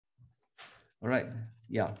All right.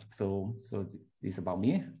 Yeah. So this is about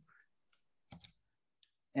me.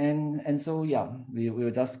 And so yeah, we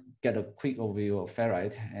will just get a quick overview of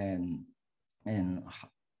Ferrite and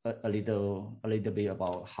a little bit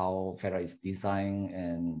about how Ferrite is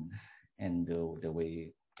designed and the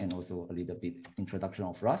way, and also a little bit introduction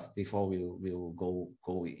of Rust before we'll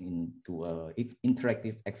go into a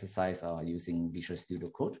interactive exercise using Visual Studio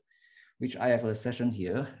Code, which I have a session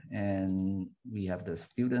here, and we have the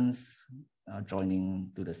students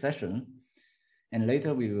joining to the session. And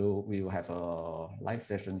later we will have a live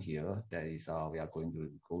session here that is we are going to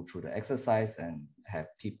go through the exercise and have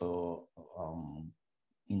people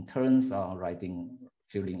in turns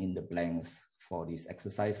filling in the blanks for these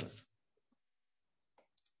exercises.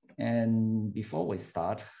 And before we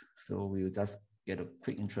start, so we'll just get a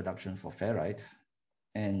quick introduction for Ferrite.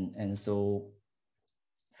 And so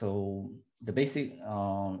the basic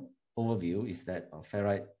overview is that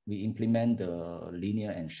Ferrite, we implement the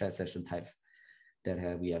linear and shared session types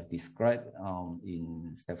that we have described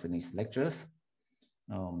in Stephanie's lectures,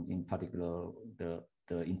 in particular the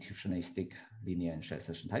intuitionistic linear and shared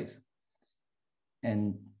session types.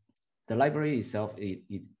 And the library itself, it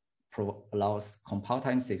allows compile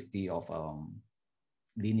time safety of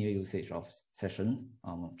linear usage of session,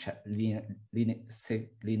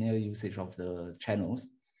 linear usage of the channels,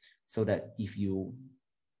 so that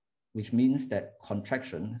which means that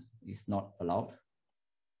contraction is not allowed.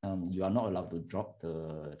 You are not allowed to drop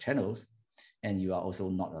the channels, and you are also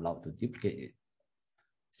not allowed to duplicate it.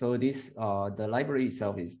 So the library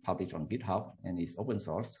itself is published on GitHub and is open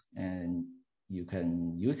source, and you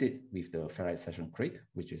can use it with the Ferrite session crate,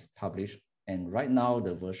 which is published. And right now,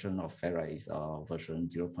 the version of Ferrite is version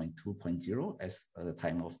 0.2.0 as at the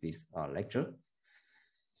time of this lecture,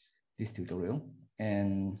 this tutorial.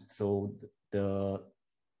 And so the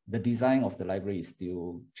design of the library is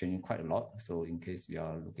still changing quite a lot. So in case you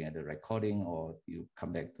are looking at the recording or you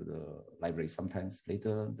come back to the library sometimes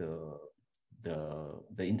later, the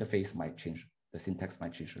interface might change, the syntax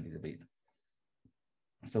might change a little bit.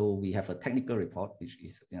 So we have a technical report, which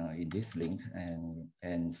is in this link.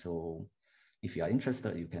 And so if you are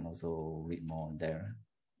interested, you can also read more on there.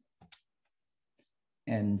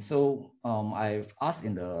 And so I've asked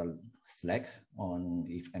in the Slack on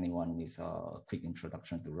if anyone needs a quick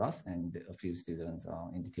introduction to Rust, and a few students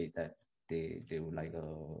indicate that they would like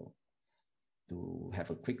to have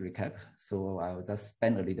a quick recap. So I'll just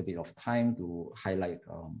spend a little bit of time to highlight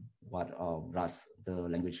what Rust, the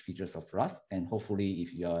language features of Rust, and hopefully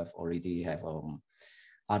if you have already have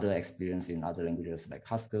other experience in other languages like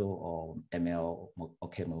Haskell or ML or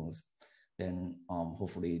Camels, then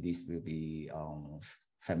hopefully this will be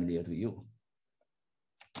familiar to you.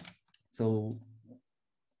 So,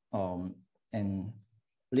 and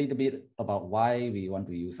a little bit about why we want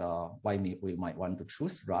to use, why we might want to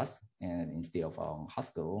choose Rust and instead of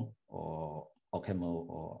Haskell or Camel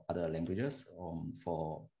or other languages.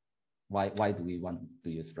 For why do we want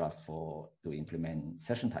to use Rust to implement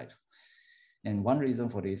session types? And one reason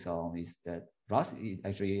for this is that Rust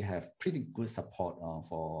actually have pretty good support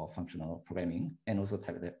for functional programming and also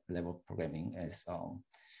type level programming, as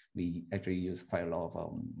we actually use quite a lot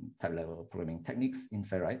of type level programming techniques in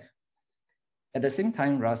Ferrite. At the same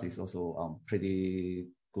time, Rust is also pretty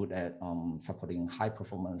good at supporting high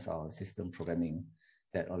performance system programming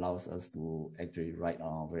that allows us to actually write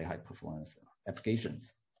very high performance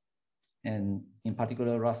applications. And in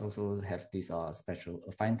particular, Rust also have these special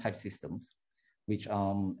affine type systems, which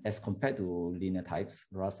as compared to linear types,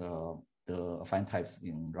 Rust, the affine types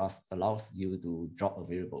in Rust allows you to drop a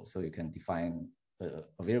variable. So you can define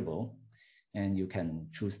a variable and you can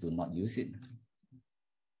choose to not use it.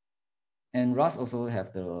 And Rust also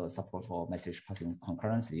have the support for message passing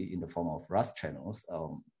concurrency in the form of Rust channels.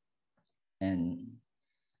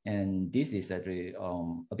 And this is actually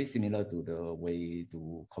a bit similar to the way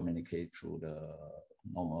to communicate through the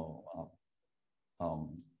normal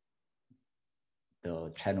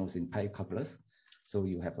the channels in pi calculus. So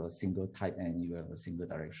you have a single type and you have a single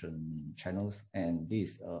direction channels. And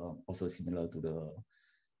this also similar to the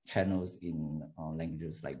channels in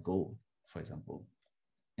languages like Go, for example.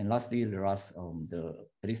 And lastly, Rust,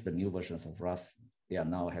 at least the new versions of Rust, they are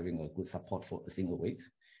now having a good support for single weight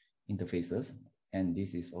interfaces. And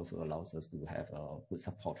this is also allows us to have a good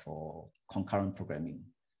support for concurrent programming.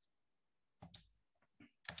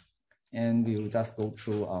 And we will just go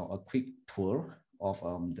through a quick tour of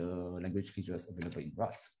the language features available in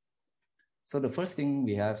Rust. So the first thing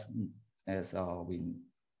we have as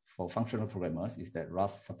for functional programmers is that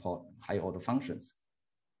Rust support high order functions.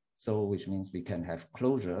 So which means we can have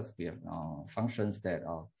closures, we have functions that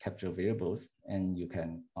capture variables, and you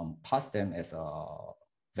can pass them as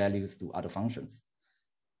values to other functions.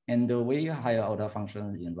 And the way higher order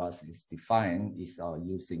function in Rust is defined is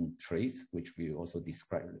using trace, which we also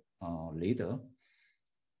describe later.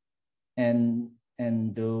 And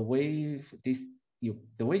the way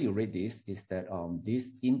you read this is that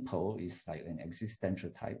this impl is like an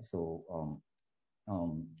existential type. So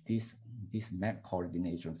this map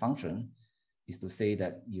coordination function is to say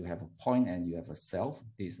that you have a point and you have a self.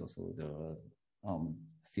 This is also the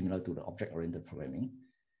similar to the object-oriented programming.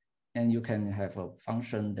 And you can have a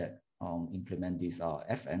function that implement this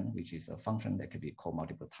fn, which is a function that can be called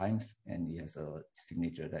multiple times, and it has a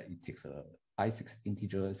signature that it takes a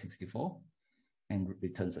integer 64 and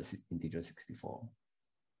returns an integer 64.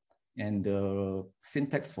 And the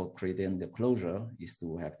syntax for creating the closure is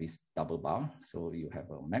to have this double bar. So you have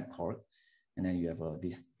a map chord, and then you have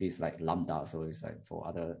this like lambda. So it's like for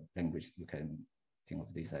other language, you can think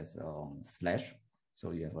of this as slash.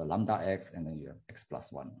 So you have a lambda x, and then you have x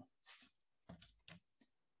plus 1.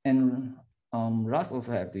 And Rust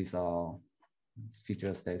also have these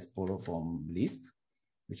features that's borrowed from Lisp,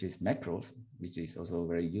 which is macros, which is also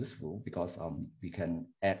very useful because we can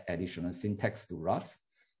add additional syntax to Rust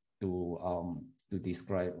to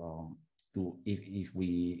describe if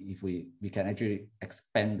we can actually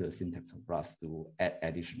expand the syntax of Rust to add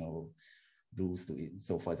additional rules to it.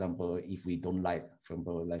 So for example, if we don't like, for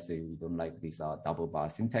example, let's say we don't like this double bar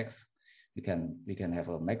syntax, we can have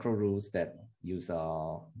a macro rules that use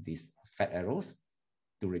these fat arrows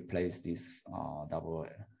to replace this double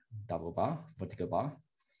bar, vertical bar.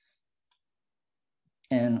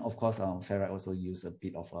 And of course, Ferrite also use a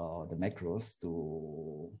bit of the macros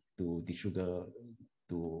to desugar,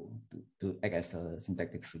 to act as a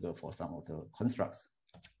syntactic sugar for some of the constructs.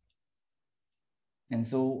 And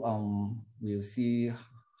so we'll see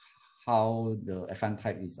how the affine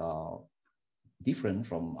type is different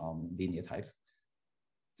from linear types.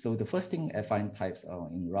 So the first thing affine types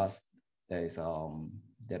in Rust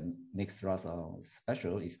that makes Rust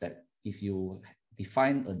special is that if you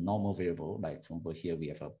define a normal variable, like from over here we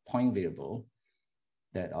have a point variable,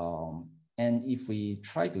 that and if we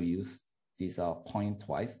try to use this point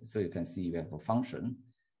twice, so you can see we have a function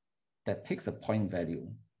that takes a point value,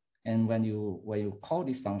 and when you call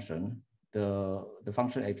this function, the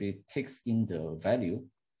function actually takes in the value,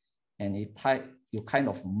 and you kind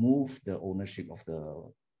of move the ownership of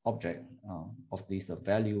the object of this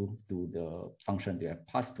value to the function they have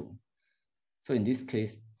passed to. So in this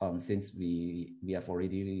case, since we have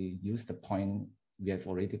already used the point, we have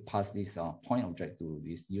already passed this point object to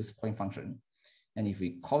this use point function. And if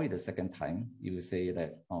we call it a second time, you will say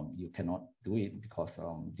that you cannot do it because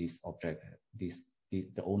this object,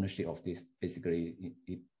 the ownership of this, basically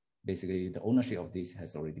the ownership of this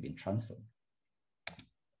has already been transferred.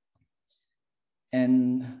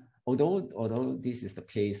 And although this is the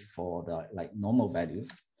case for the like normal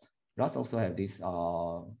values, Rust also have this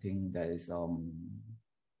thing that is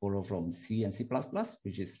borrowed from C and C++,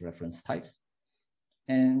 which is reference types,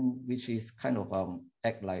 and which is kind of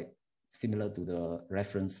act like similar to the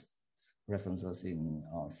references in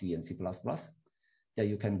C and C++, that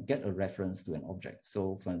you can get a reference to an object.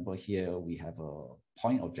 So for example, here we have a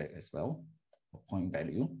point object as well, a point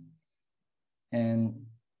value, and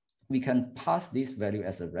we can pass this value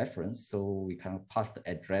as a reference. So we can pass the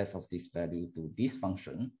address of this value to this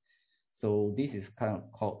function. So this is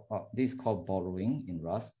called borrowing in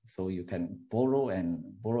Rust. So you can borrow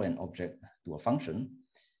an object to a function,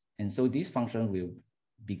 and so this function will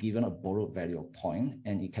be given a borrowed value of point,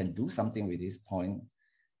 and it can do something with this point.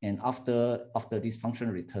 And after this function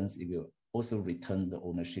returns, it will also return the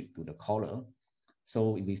ownership to the caller.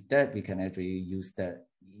 So with that, we can actually use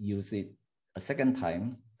it a second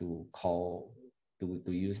time to call to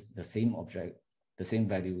use the same object, the same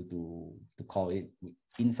value to call it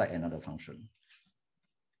inside another function.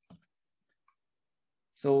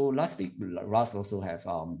 So lastly, Rust also have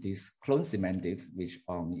this clone semantics, which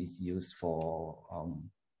is used for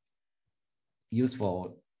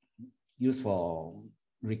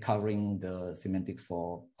recovering the semantics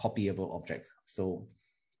for copyable objects. So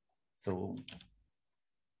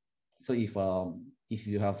if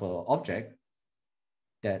you have an object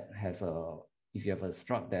that has if you have a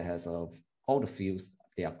struct that has all the fields,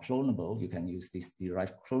 they are clonable, you can use this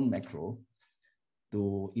derived clone macro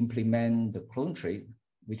to implement the clone trait,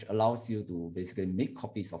 which allows you to basically make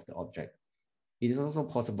copies of the object. It is also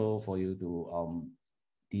possible for you to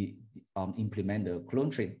implement the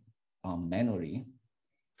clone trait manually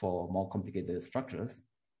for more complicated structures.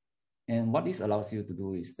 And what this allows you to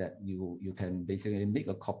do is that you can basically make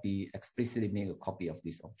a copy, explicitly make a copy of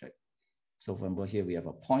this object. So for example, here we have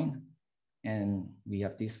a point, and we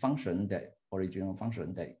have this function, that original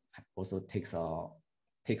function that also takes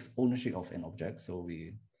ownership of an object. So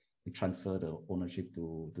we transfer the ownership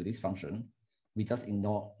to this function. We just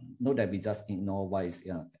note that we just ignore what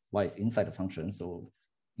is inside the function. So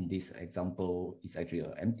in this example, it's actually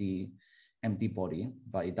an empty body,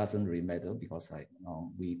 but it doesn't really matter because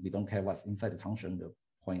we don't care what's inside the function. The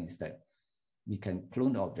point is that we can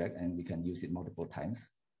clone the object and we can use it multiple times.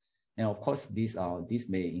 And of course, this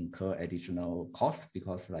may incur additional costs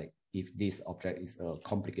because like if this object is a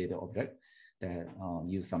complicated object that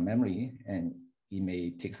use some memory, and it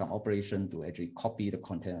may take some operation to actually copy the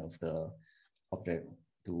content of the object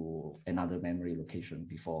to another memory location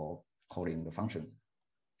before calling the functions.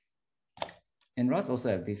 And Rust also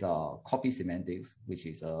have this copy semantics, which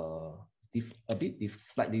is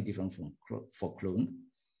slightly different for clone.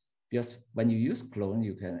 Because when you use clone,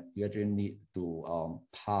 you actually need to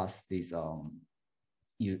pass this.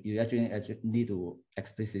 You actually need to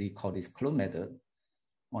explicitly call this clone method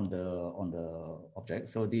on the object.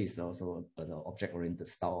 So this is also the object-oriented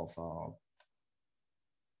style of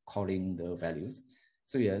calling the values.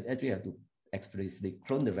 So you actually have to explicitly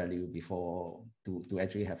clone the value before to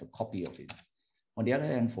actually have a copy of it. On the other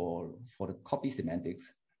hand, for the copy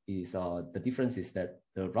semantics, is the difference is that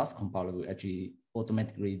the Rust compiler will actually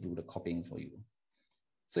automatically do the copying for you.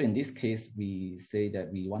 So in this case, we say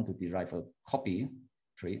that we want to derive a copy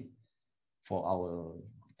trait for our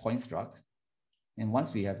point struct. And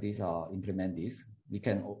once we have this, implement this, we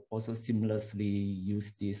can also seamlessly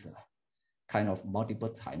use this kind of multiple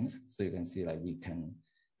times. So you can see like we can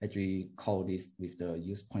actually call this with the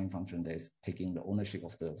use point function that is taking the ownership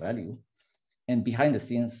of the value. And behind the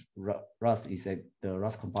scenes, Rust is the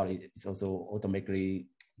Rust compiler is also automatically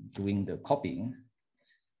doing the copying,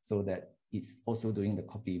 so that it's also doing the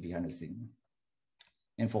copy behind the scene.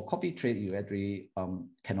 And for copy trait, you actually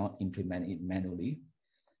cannot implement it manually.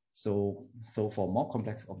 So for more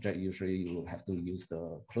complex object, usually you will have to use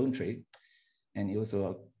the clone trait, and it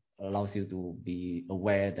also allows you to be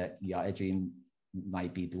aware that you are actually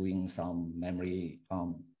might be doing some memory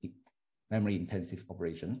intensive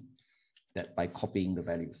operation that by copying the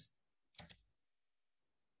values.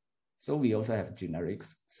 So we also have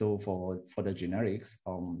generics. So for the generics,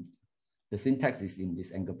 the syntax is in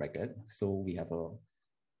this angle bracket. So we have a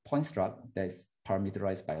point struct that is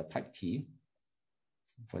parameterized by a type T,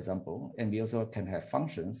 for example, and we also can have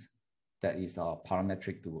functions that is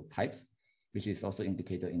parametric to types, which is also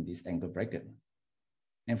indicated in this angle bracket.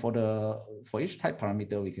 And for each type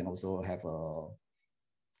parameter, we can also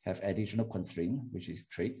have additional constraint, which is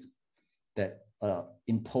traits, that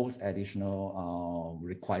impose additional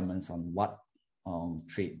requirements on what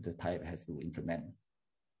trait the type has to implement.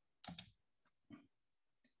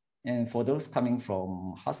 And for those coming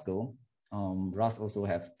from Haskell, Rust also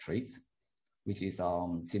have traits, which is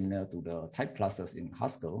similar to the type classes in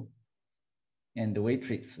Haskell. And the way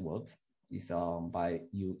traits works is by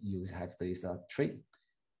you have this trait,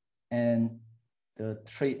 and the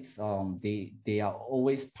traits they are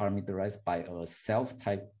always parameterized by a self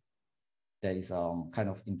type that is kind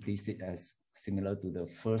of implicit as similar to the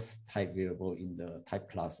first type variable in the type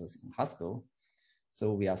classes in Haskell.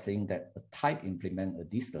 So we are saying that a type implement a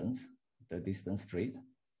distance, the distance trait,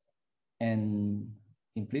 and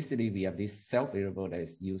implicitly we have this self variable that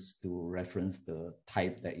is used to reference the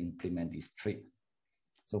type that implement this trait.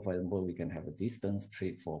 So for example, we can have a distance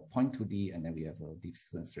trait for point 2D, and then we have a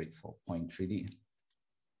distance trait for point 3D.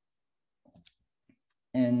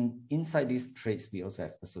 And inside these traits, we also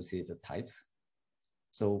have associated types.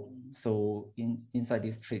 So inside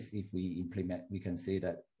these traits, if we implement, we can say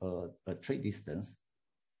that a trait distance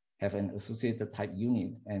have an associated type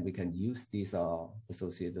unit, and we can use this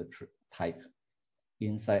associated type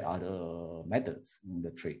inside other methods in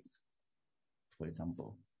the traits, for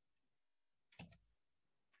example.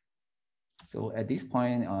 So at this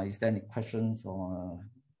point, is there any questions on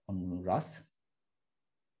Rust?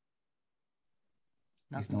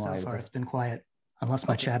 Nothing so far. It's been quiet, unless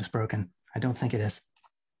my chat is broken. I don't think it is.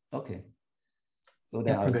 Okay. So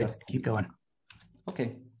then I'll just keep going.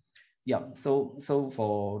 Okay. Yeah. So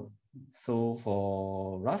for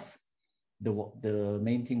Rust, the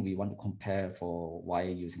main thing we want to compare for why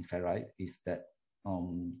using Ferrite is that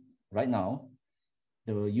right now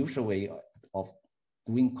the usual way of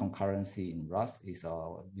doing concurrency in Rust is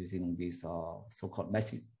using this so-called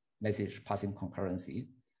message passing concurrency.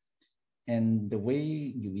 And the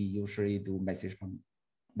way we usually do message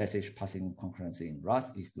passing concurrency in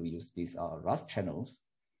Rust is to use these Rust channels.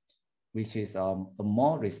 which is a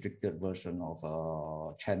more restricted version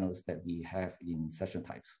of channels that we have in session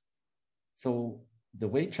types. So the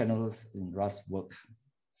way channels in Rust work,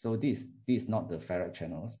 so this is not the Ferrite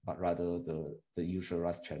channels, but rather the usual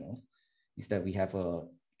Rust channels, is that we have a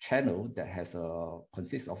channel that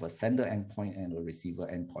consists of a sender endpoint and a receiver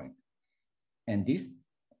endpoint. And these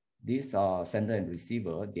sender and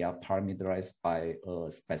receiver, they are parameterized by a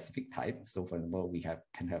specific type. So for example, we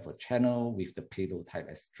can have a channel with the payload type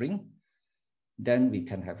as string. Then we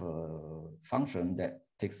can have a function that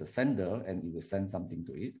takes a sender and it will send something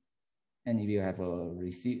to it. And if you have a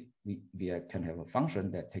we can have a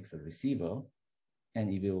function that takes a receiver,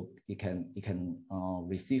 and it can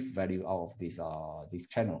receive value out of this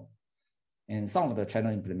channel. And some of the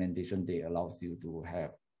channel implementation, they allows you to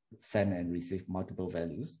have send and receive multiple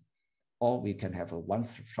values, or we can have a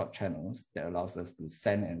one-shot channels that allows us to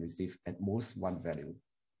send and receive at most one value.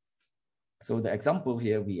 So the example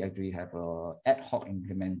here, we actually have a ad hoc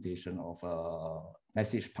implementation of a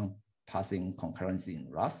message passing concurrency in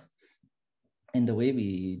Rust. And the way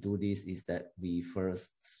we do this is that we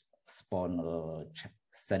first spawn a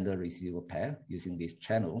sender-receiver pair using this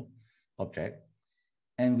channel object.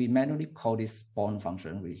 And we manually call this spawn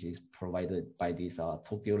function, which is provided by this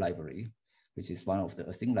Tokyo library, which is one of the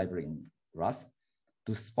async library in Rust,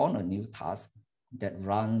 to spawn a new task that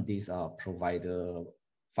run this provider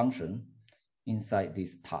function inside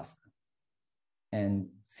this task. And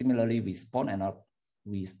similarly, we spawn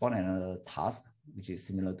another task, which is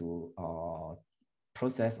similar to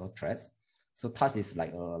process or threads. So task is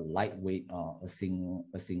like a lightweight async.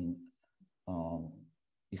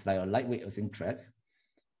 It's like a lightweight async threads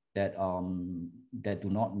that do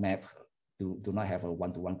not map, do not have a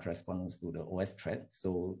one-to-one correspondence to the OS thread.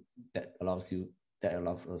 So that allows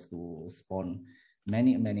us to spawn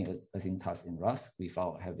many async tasks in Rust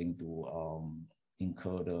without having to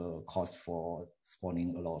incur the cost for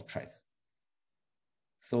spawning a lot of threads.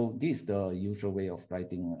 So this is the usual way of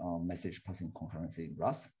writing message passing concurrency in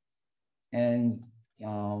Rust. And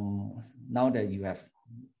now that you have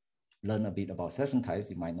learned a bit about session types,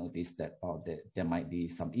 you might notice that there might be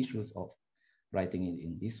some issues of writing it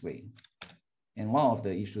in this way. And one of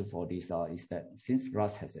the issues for this is that since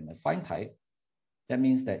Rust has an affine type, that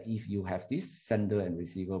means that if you have this sender and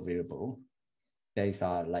receiver variable, that is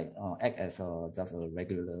act as just a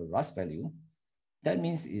regular Rust value, that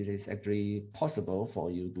means it is actually possible for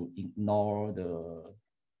you to ignore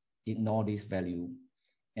this value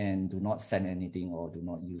and do not send anything or do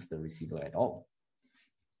not use the receiver at all.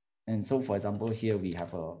 And so, for example, here we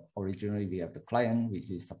have originally we have the client, which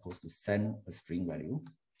is supposed to send a string value.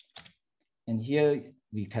 And here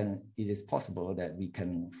it is possible that we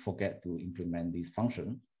can forget to implement this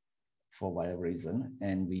function for whatever reason,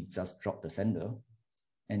 and we just drop the sender.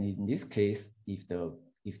 And in this case, if the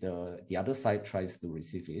other side tries to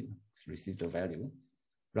receive the value,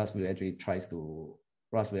 Rust will actually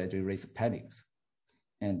raise panics,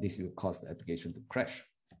 and this will cause the application to crash.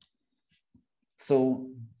 So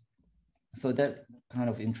that kind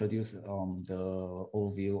of introduced the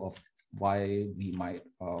overview of why we might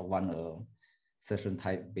want a session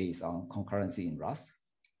type based on concurrency in Rust.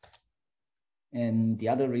 And the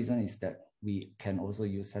other reason is that we can also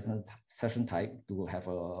use session type to have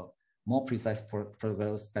a more precise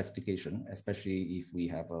protocol specification, especially if we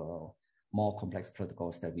have more complex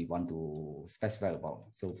protocols that we want to specify about.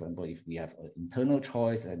 So for example, if we have an internal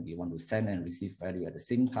choice and we want to send and receive value at the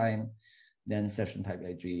same time, then session type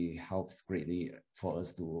actually helps greatly for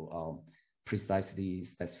us to precisely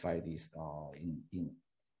specify this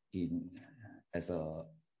in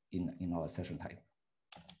our session type.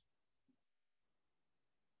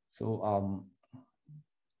 So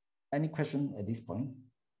any question at this point?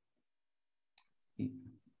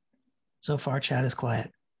 So far, chat is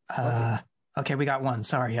quiet. Okay, we got one.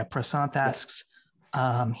 Sorry, Prasant asks,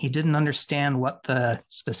 he didn't understand what the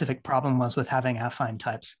specific problem was with having affine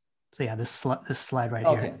types. So yeah, this slide right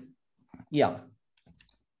here. Yeah.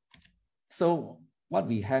 So what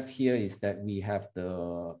we have here is that we have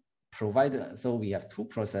the provider. So we have two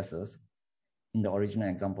processors. In the original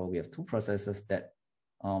example, we have two processors that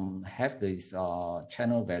have these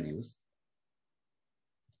channel values.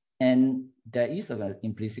 And there is an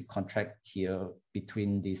implicit contract here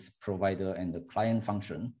between this provider and the client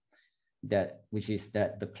function, which is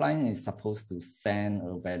that the client is supposed to send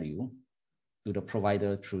a value to the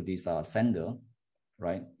provider through this sender,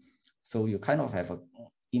 right? So you kind of have an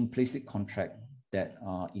implicit contract that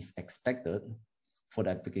is expected for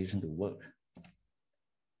the application to work.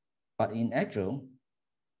 But in actual,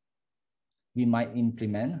 we might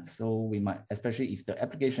implement, especially if the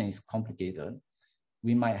application is complicated,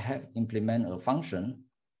 we might implement a function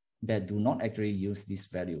that do not actually use this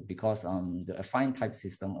value, because the affine type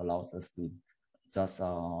system allows us to just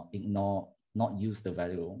ignore, not use the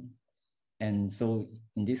value. And so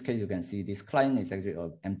in this case, you can see this client is actually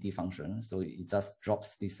an empty function, so it just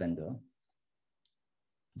drops this sender.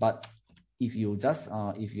 But if you just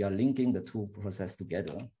if you are linking the two processes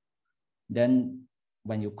together, then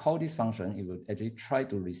when you call this function, it will actually try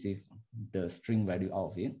to receive the string value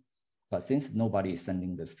out of it. But since nobody is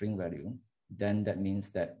sending the string value, then that means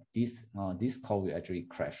that this call will actually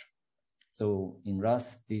crash. So in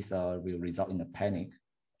Rust, this will result in a panic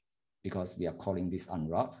because we are calling this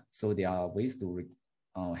unwrap. So there are ways to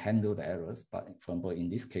handle the errors. But for example, in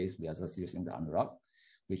this case, we are just using the unwrap,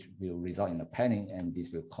 which will result in a panic, and this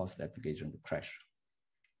will cause the application to crash.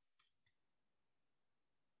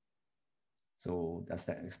 So does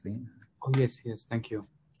that explain? Oh, yes, yes, thank you.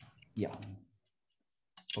 Yeah.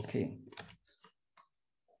 Okay.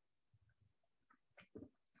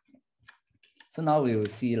 So now we will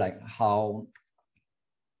see like how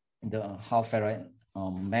Ferrite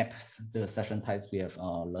maps the session types we have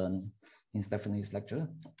learned in Stephanie's lecture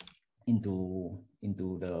into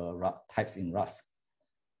the types in Rust.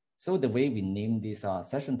 So the way we name these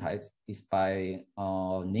session types is by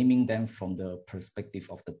naming them from the perspective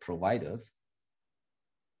of the providers.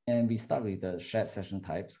 And we start with the shared session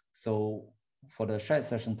types. So for the shared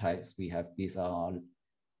session types, we have this L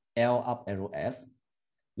up arrow S,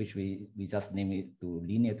 which we just name it to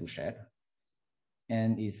linear to shared.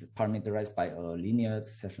 And is parameterized by a linear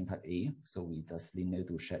session type A. So we just linear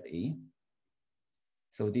to shared A.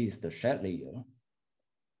 So this is the shared layer.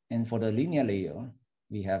 And for the linear layer,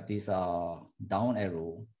 we have this down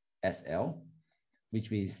arrow SL,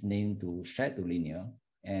 which is named to shared to linear.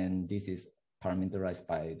 And this is parameterized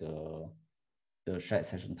by the shared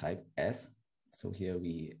session type S. So here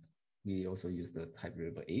we also use the type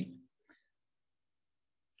variable A.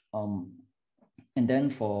 And then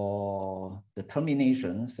for the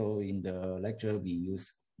termination, so in the lecture, we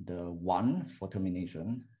use the 1 for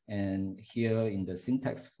termination. And here in the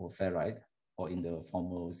syntax for Ferrite, or in the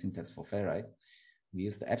formal syntax for Ferrite, we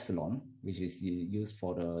use the epsilon, which is used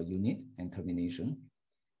for the unit and termination.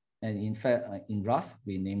 And in fact, in Rust,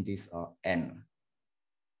 we name this N.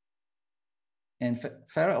 And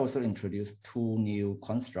Ferrite also introduced 2 new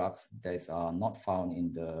constructs that are not found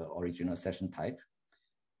in the original session type,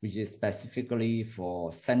 which is specifically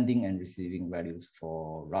for sending and receiving values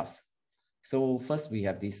for Rust. So first we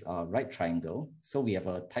have this right triangle. So we have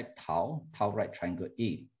a type tau right triangle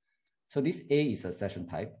A. So this A is a session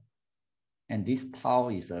type, and this tau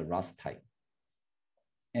is a Rust type.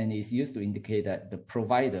 And it's used to indicate that the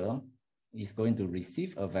provider is going to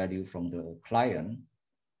receive a value from the client,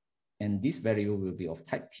 and this value will be of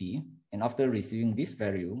type T. And after receiving this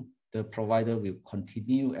value, the provider will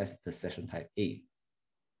continue as the session type A.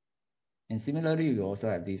 And similarly, we also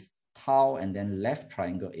have this tau and then left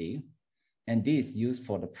triangle A. And this is used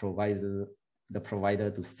for the provider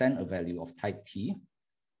to send a value of type T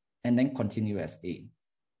and then continue as A.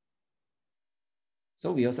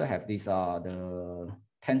 So we also have this, the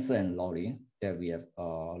tensor and lolly that we have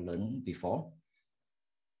learned before.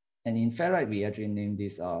 And in Ferrite, we actually name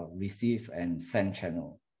this receive and send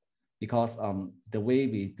channel, because the way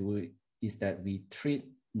we do it is that we treat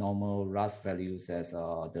normal Rust values as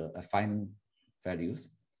the affine values,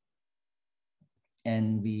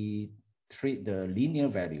 and we treat the linear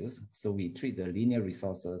values. So we treat the linear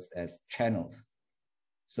resources as channels.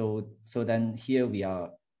 So then here we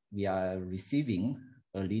are receiving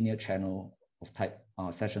a linear channel of type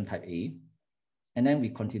session type A, and then we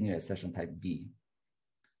continue at session type B.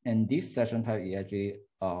 And this session type is actually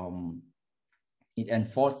it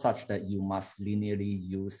enforced such that you must linearly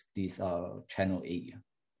use this channel A.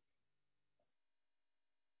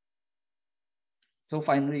 So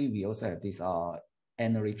finally, we also have this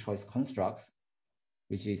n-ary choice constructs,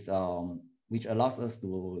 which is which allows us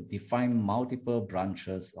to define multiple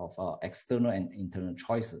branches of external and internal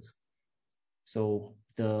choices. So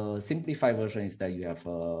the simplified version is that you have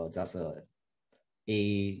just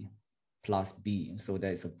A plus B, so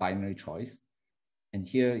there is a binary choice. And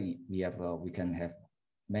here we can have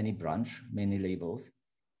many labels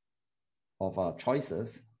of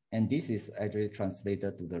choices. And this is actually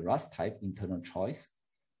translated to the Rust type internal choice.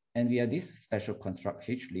 And we have this special construct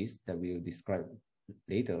hlist that we will describe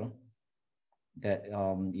later that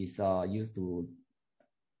is used to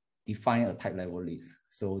define a type level list.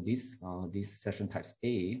 So this session types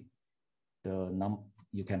A,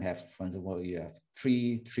 you can have, for example, you have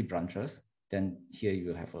three branches. Then here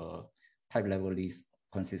you have a type level list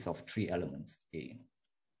consists of 3 elements A.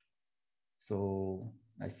 So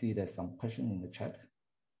I see there's some question in the chat.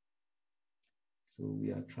 So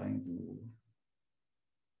we are trying to.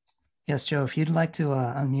 Yes, Joe, if you'd like to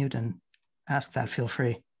unmute and ask that, feel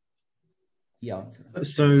free. Yeah.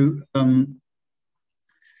 So,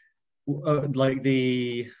 like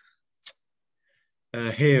the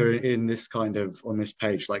here in this kind of on this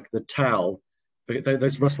page, like the tau,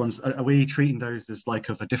 those Rust ones, are we treating those as like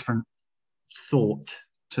of a different sort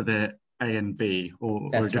to the A and B, or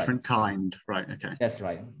a different kind? Right. Okay. That's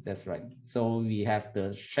right. That's right. So we have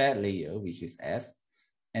the shared layer, which is S,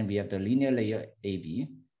 and we have the linear layer AB.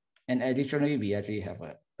 And additionally, we actually have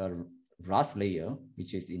a Rust layer,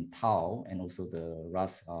 which is in tau, and also the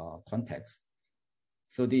Rust context.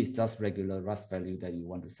 So this is just regular Rust value that you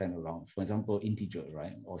want to send around. For example, integer,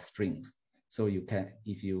 right, or strings. So you can,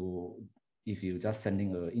 if you just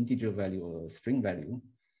sending an integer value or a string value,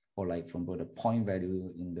 or like from the point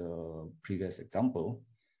value in the previous example,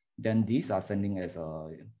 then these are sending as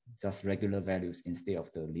just regular values instead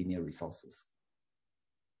of the linear resources.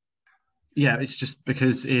 Yeah, it's just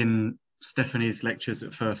because in Stephanie's lectures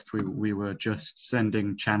at first, we were just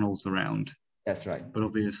sending channels around. That's right. But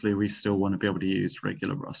obviously, we still want to be able to use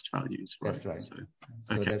regular Rust values, right? That's right.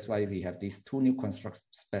 So okay. That's why we have these two new constructs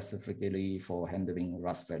specifically for handling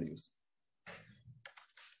Rust values.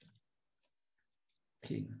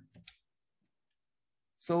 Okay.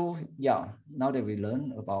 So yeah, now that we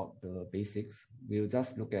learned about the basics, we'll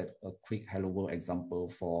just look at a quick Hello World example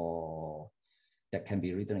for that can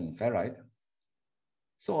be written in Ferrite.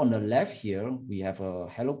 So on the left here, we have a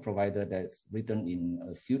hello provider that's written in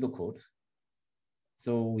a pseudocode.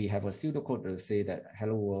 So we have a pseudocode to say that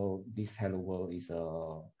hello world, this hello world is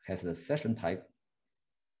has a session type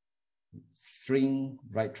string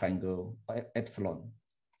right triangle epsilon.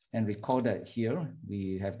 And recall that here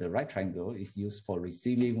we have the right triangle is used for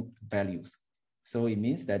receiving values. So it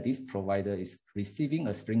means that this provider is receiving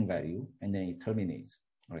a string value and then it terminates,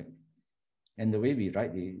 right? And the way we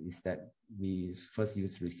write it is that we first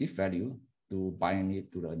use receive value to bind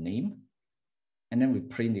it to the name, and then we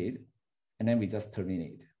print it, and then we just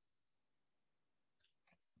terminate.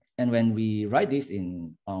 And when we write this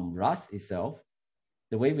in Rust itself,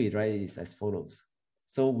 the way we write it is as follows.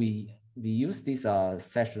 So we use this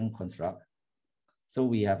session construct. So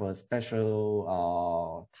we have a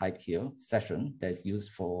special type here, session, that's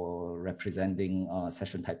used for representing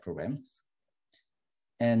session type programs.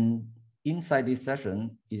 And inside this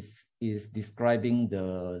session is describing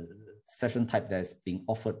the session type that's being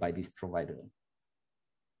offered by this provider.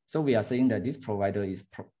 So we are saying that this provider is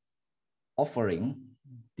offering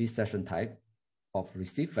this session type of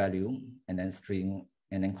receive value and then string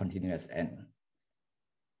and then continue as n.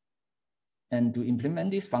 And to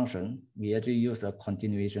implement this function, we actually use a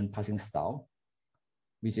continuation passing style,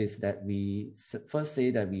 which is that we first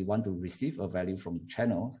say that we want to receive a value from the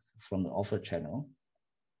channel, from the offered channel.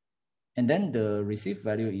 And then the receive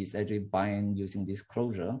value is actually bind using this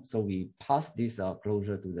closure. So we pass this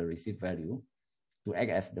closure to the receive value to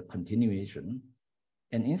act as the continuation.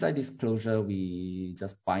 And inside this closure, we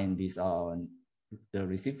just bind this the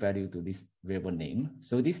receive value to this variable name.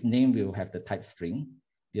 So this name will have the type string.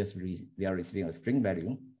 Yes, we are receiving a string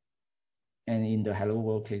value. And in the hello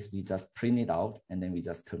world case, we just print it out and then we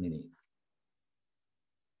just terminate.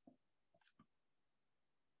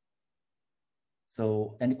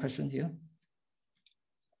 So any questions here?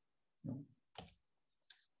 No.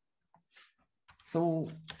 So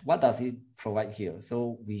what does it provide here?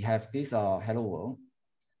 So we have this hello world,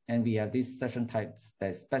 and we have these session types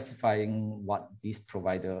that's specifying what this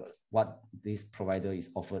provider is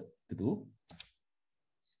offered to do.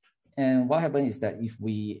 And what happens is that if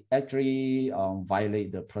we actually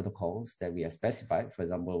violate the protocols that we have specified, for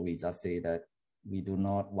example, we just say that we do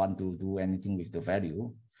not want to do anything with the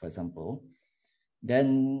value, for example,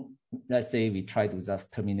 then let's say we try to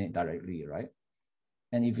just terminate directly, right?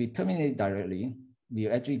 And if we terminate directly, we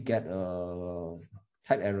actually get a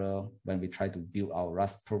type error when we try to build our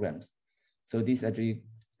Rust programs. So this actually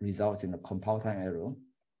results in a compile time error.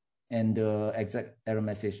 And the exact error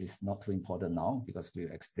message is not too important now because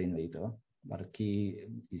we'll explain later. But the key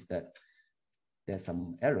is that there's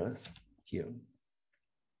some errors here.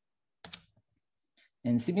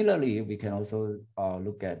 And similarly, we can also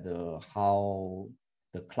look at how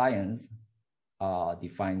the clients are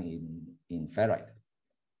defined in Ferrite.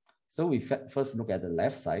 So we first look at the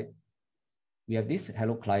left side. We have this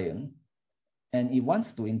hello client, and it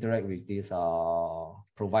wants to interact with this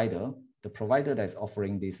provider, the provider that's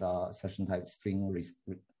offering this session type string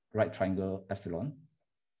right triangle epsilon.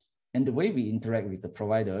 And the way we interact with the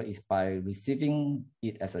provider is by receiving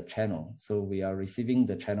it as a channel. So we are receiving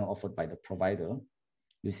the channel offered by the provider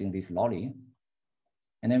using this lolly.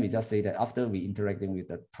 And then we just say that after we interacting with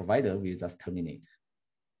the provider, we just terminate.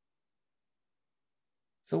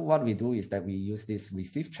 So what we do is that we use this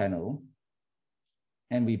receive channel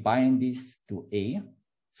and we bind this to A.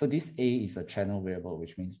 So this A is a channel variable,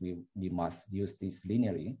 which means we must use this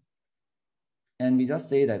linearly. And we just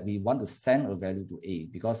say that we want to send a value to A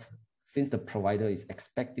because since the provider is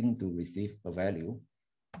expecting to receive a value,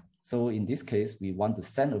 so in this case, we want to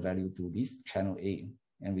send a value to this channel A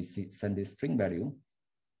and we send this string value.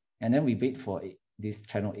 And then we wait for this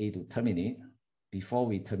channel A to terminate before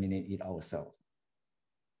we terminate it ourselves.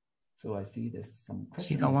 So I see there's some questions.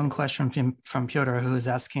 So you got one question from Piotr who is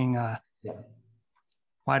asking,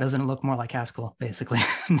 why doesn't it look more like Haskell, basically?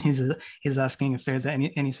 he's asking if there's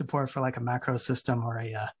any support for like a macro system or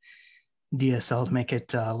a DSL to make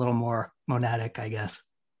it a little more monadic, I guess.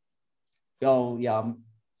 Oh, yeah,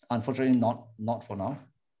 unfortunately not for now.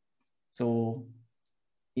 So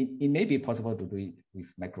it may be possible to do it with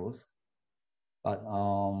macros, but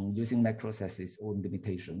using macros has its own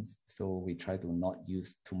limitations. So we try to not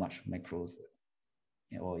use too much macros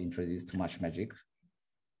or introduce too much magic.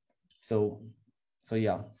 So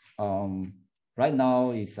yeah, right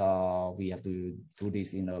now is we have to do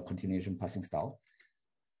this in a continuation passing style.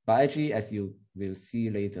 But actually, as you will see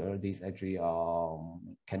later, this actually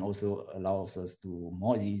can also allow us to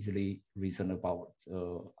more easily reason about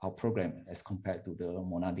our program as compared to the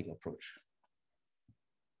monadic approach.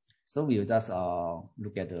 So we'll just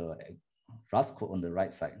look at the Rust code on the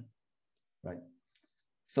right side, right?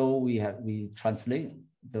 So we translate,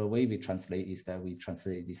 the way we translate is that we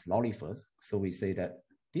translate this lolly first. So we say that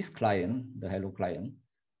this client, the hello client,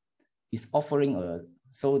 is offering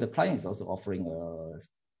so the client is also offering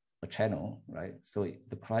a channel, right? So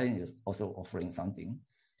the client is also offering something.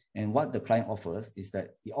 And what the client offers is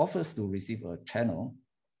that he offers to receive a channel,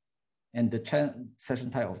 and the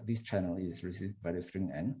session type of this channel is receive value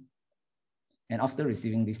string n. And after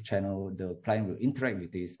receiving this channel, the client will interact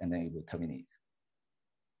with this and then it will terminate.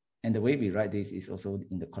 And the way we write this is also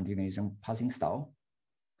in the continuation passing style.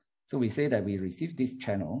 So we say that we receive this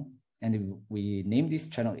channel and we name this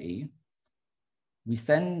channel A. We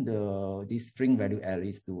send this string value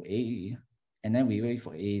arrays to A, and then we wait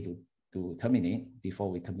for A to terminate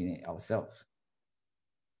before we terminate ourselves,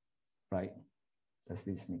 right? Does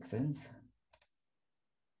this make sense?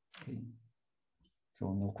 Okay,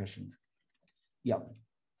 so no questions. Yeah.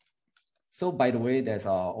 So by the way, there's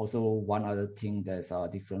also one other thing that's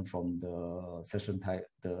different from the session type,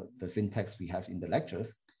 the syntax we have in the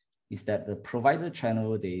lectures, is that the provider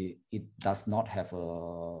channel, it does not have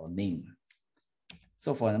a name.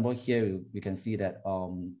 So for example, here we can see that,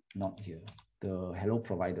 not here, the hello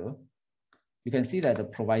provider. You can see that the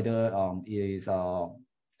provider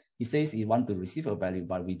it says it wants to receive a value,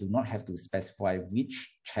 but we do not have to specify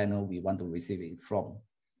which channel we want to receive it from,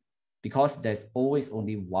 because there's always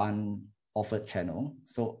only one offered channel.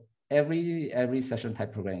 So every session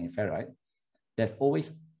type program in Ferrite, there's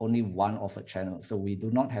always only one offered channel. So we do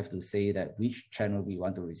not have to say that which channel we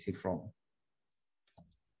want to receive from.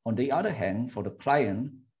 On the other hand, for the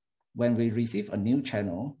client, when we receive a new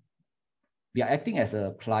channel, we are acting as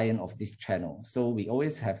a client of this channel. So we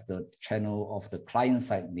always have the channel of the client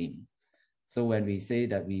side name. So when we say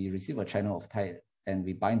that we receive a channel of type and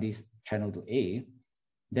we bind this channel to A,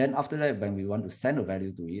 then after that, when we want to send a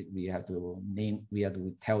value to it, we have to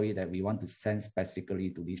tell it that we want to send specifically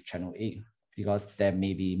to this channel A, because there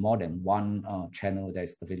may be more than one channel that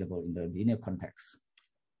is available in the linear context.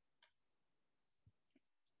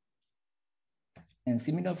 And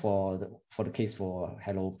similar for the case for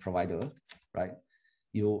hello provider, right?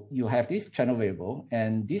 You have this channel variable,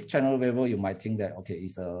 and this channel variable, you might think that, okay,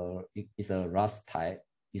 it's a Rust type,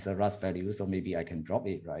 it's a Rust value, so maybe I can drop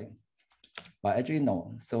it, right? But actually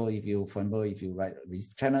no. So if you, for example, if you write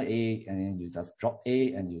this channel A and then you just drop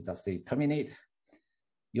A and you just say terminate,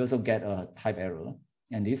 you also get a type error.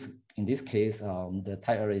 And in this case, the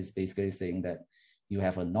type error is basically saying that you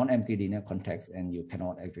have a non-empty linear context and you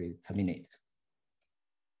cannot actually terminate.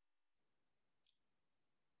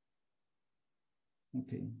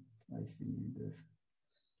 Okay, I see there's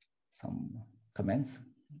some comments.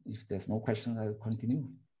 If there's no questions, I'll continue.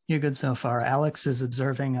 You're good so far. Alex is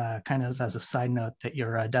observing, kind of as a side note, that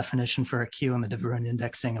your definition for a queue and the de Bruijn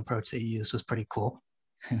indexing approach that you used was pretty cool.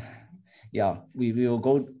 Yeah, we will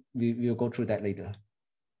go through that later.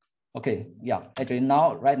 Okay, yeah. Actually,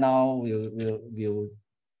 right now we'll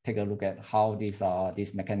take a look at how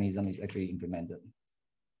this mechanism is actually implemented.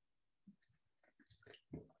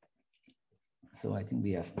 So I think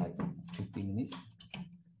we have like 15 minutes.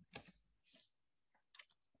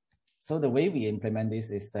 So the way we implement this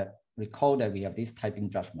is that recall that we have this typing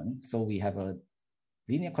judgment. So we have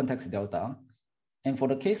linear context delta. And for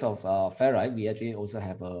the case of ferrite, we actually also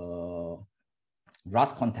have a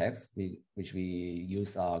Rust context, which we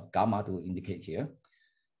use gamma to indicate here.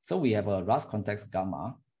 So we have a Rust context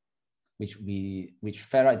gamma, which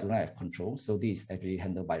ferrite do not have control. So this is actually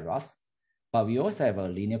handled by Rust. But we also have a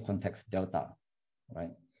linear context delta,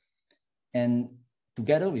 right? And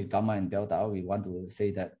together with gamma and delta, we want to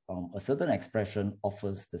say that a certain expression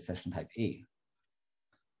offers the session type A.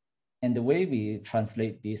 And the way we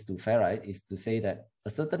translate this to ferrite is to say that a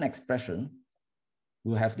certain expression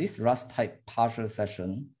will have this Rust type partial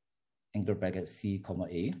session angle bracket C, comma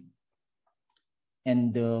A.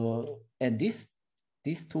 And these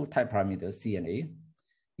two type parameters, C and A,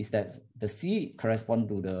 is that the C correspond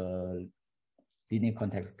to the linear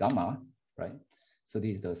context gamma, right? So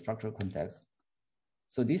this is the structural context.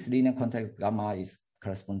 So this linear context gamma is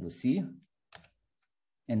correspond to C,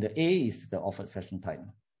 and the A is the offered session type.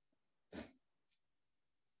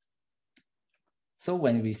 So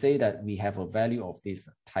when we say that we have a value of this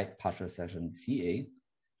type partial session CA,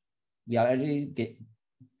 we are actually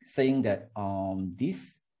saying that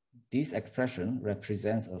this expression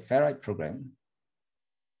represents a ferrite program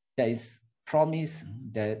that is promise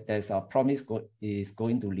that there's a promise is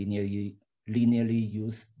going to linearly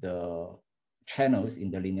use the channels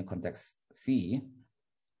in the linear context C,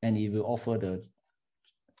 and it will offer the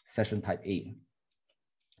session type A.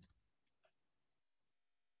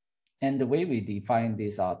 And the way we define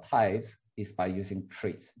these types is by using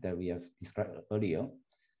traits that we have described earlier.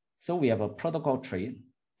 So we have a protocol trait,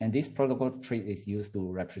 and this protocol trait is used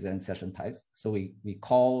to represent session types. So we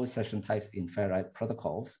call session types in ferrite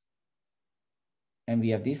protocols. And we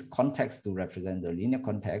have this context to represent the linear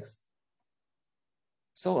context.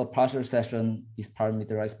 So a partial session is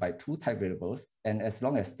parameterized by two type variables. And as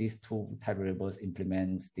long as these two type variables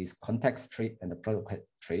implements this context trait and the protocol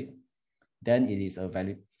trait, then it is a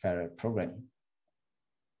valid ferrite program.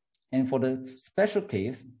 And for the special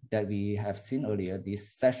case that we have seen earlier,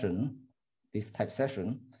 this type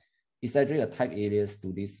session is actually a type alias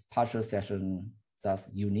to this partial session, just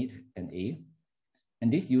unit and A.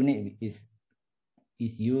 And this unit is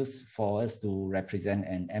used for us to represent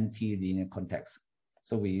an empty linear context.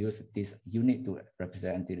 So we use this unit to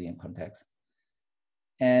represent empty linear context.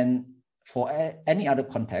 And for any other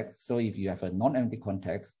context, so if you have a non-empty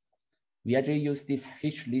context, we actually use this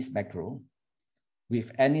H-list macro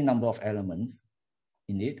with any number of elements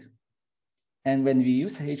in it. And when we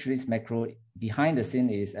use H-list macro, behind the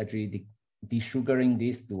scene is actually desugaring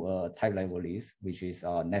this to a type level list, which is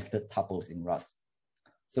nested tuples in Rust.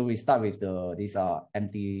 So we start with these are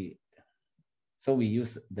empty. So we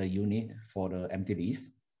use the unit for the empty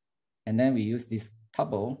list. And then we use this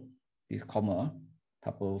tuple, this comma,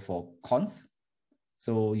 tuple for cons.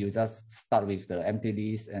 So you just start with the empty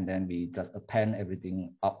list, and then we just append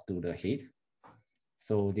everything up to the head.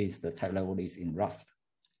 So this is the type level list in Rust.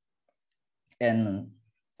 And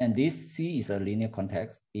this C is a linear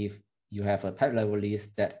context if you have a type level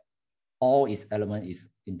list that all its element is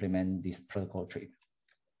implement this protocol trait.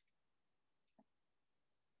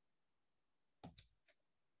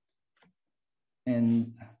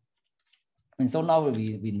 And so now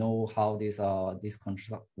we know how this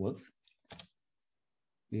construct works.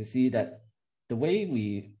 You see that the way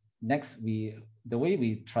we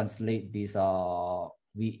translate this,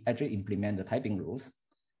 we actually implement the typing rules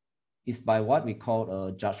is by what we call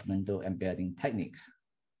a judgmental embedding technique.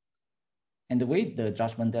 And the way the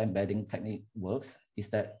judgmental embedding technique works is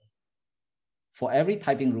that for every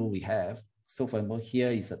typing rule we have, so for example,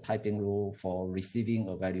 here is a typing rule for receiving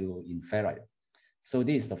a value in ferrite. So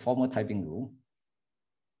this is the formal typing rule.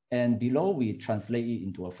 And below we translate it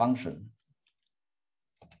into a function.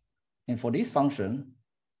 And for this function,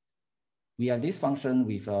 we have this function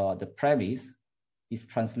with the premise is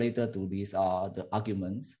translated to these the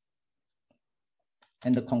arguments.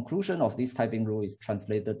 And the conclusion of this typing rule is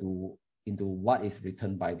translated into what is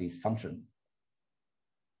returned by this function.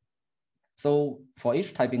 So for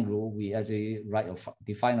each typing rule, we actually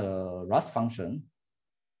define a Rust function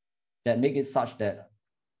that make it such that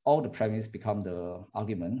all the premise become the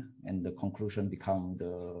argument and the conclusion become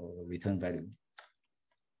the return value.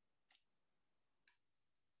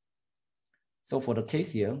 So for the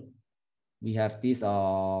case here, we have this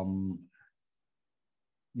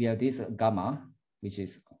gamma, which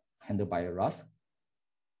is handled by Rust.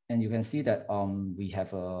 And you can see that we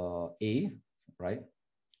have A, right?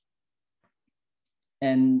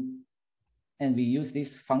 And we use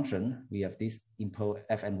this function, we have this impl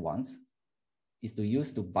fn1s, is to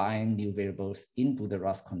use to bind new variables into the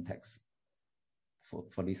Rust context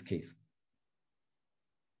for this case.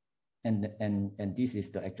 And this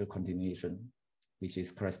is the actual continuation. which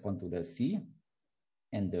is correspond to the C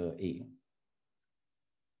and the A.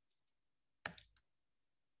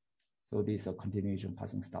 So this is a continuation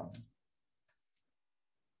passing start.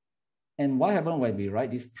 And what happens when we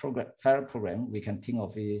write this Ferrite program, we can think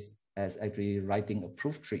of it as actually writing a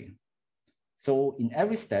proof tree. So in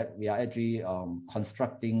every step, we are actually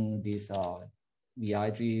constructing this, we are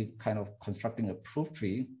actually kind of constructing a proof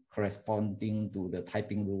tree corresponding to the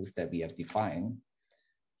typing rules that we have defined.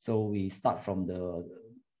 So we start from the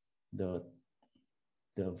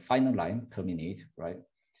final line, terminate, right?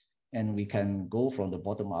 And we can go from the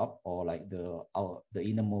bottom up or like the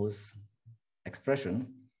innermost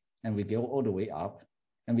expression, and we go all the way up.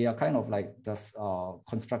 And we are kind of like just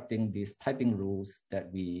constructing these typing rules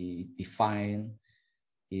that we define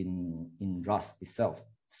in Rust itself.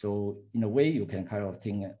 So in a way, you can kind of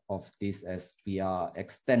think of this as we are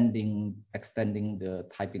extending the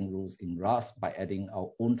typing rules in Rust by adding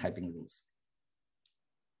our own typing rules.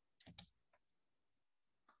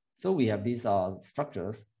 So we have these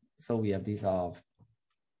structures. So we have these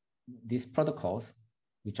protocols,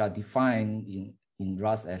 which are defined in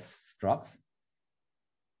Rust as structs.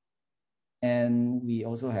 And we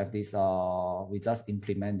also have this, we just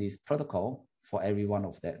implement this protocol for every one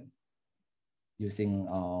of them using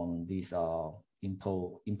this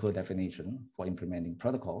impl definition for implementing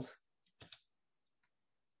protocols.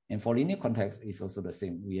 And for linear context, it's also the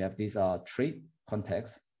same. We have this trait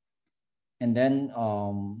context. And then,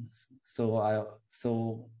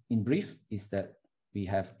 so in brief is that we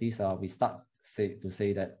have this, we start to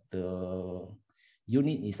say that the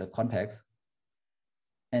unit is a context.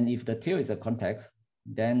 And if the tail is a context,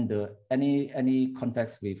 then any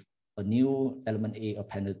context with a new element A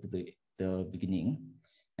appended to the beginning.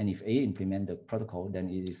 And if A implement the protocol, then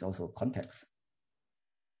it is also a context.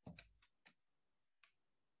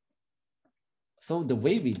 So the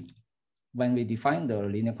way when we define the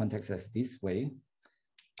linear context as this way,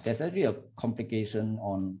 there's actually a complication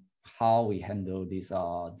on how we handle this,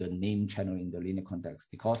 the name channel in the linear context.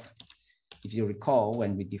 Because if you recall,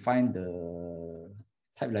 when we define the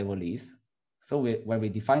type level list, so when we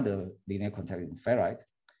define the linear context in Ferrite,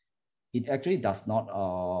 it actually does not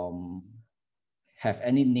have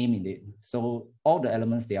any name in it. So all the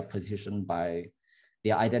elements, they are positioned by,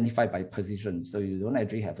 they are identified by position. So you don't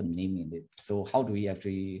actually have a name in it. So how do we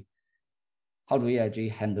actually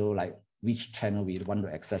handle like which channel we want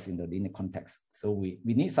to access in the linear context? So we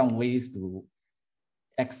need some ways to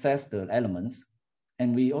access the elements,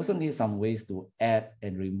 and we also need some ways to add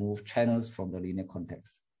and remove channels from the linear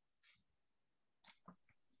context.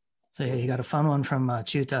 So yeah, you got a fun one from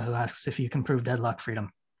Chuta, who asks if you can prove deadlock freedom.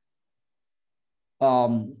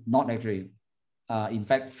 Not actually. In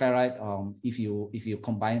fact, Ferrite, if you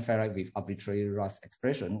combine Ferrite with arbitrary Rust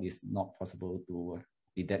expression, it's not possible to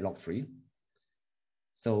be deadlock free.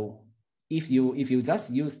 So if you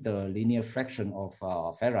just use the linear fraction of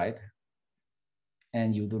Ferrite,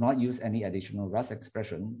 and you do not use any additional Rust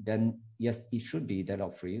expression, then yes, it should be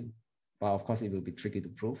deadlock free, but of course it will be tricky to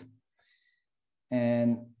prove.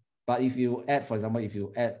 But if you add, for example, if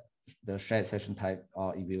you add the shared session type,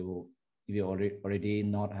 if you already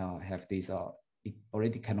not have this, it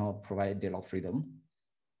already cannot provide deadlock freedom.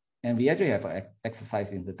 And we actually have an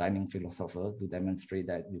exercise in the Dynamic Philosopher to demonstrate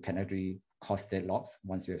that you can actually cause deadlocks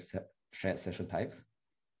once you have shared session types.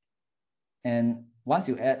 And once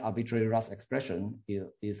you add arbitrary Rust expression, it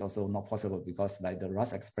is also not possible, because like the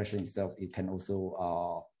Rust expression itself, it can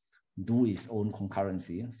also do its own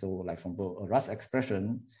concurrency. So like from a Rust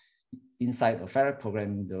expression inside a Ferrite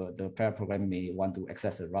program, the Ferrite program may want to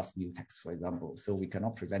access a Rust mutex, for example. So we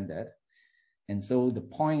cannot prevent that. And so the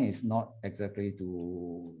point is not exactly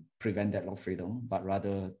to prevent deadlock freedom, but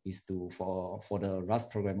rather is to for the Rust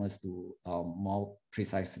programmers to more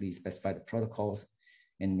precisely specify the protocols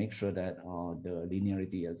and make sure that the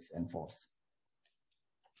linearity is enforced.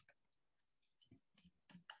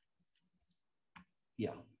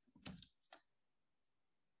 Yeah.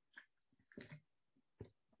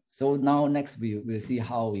 So now next we'll see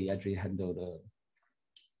how we actually handle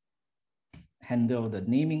the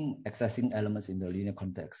naming accessing elements in the linear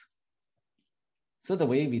context. So the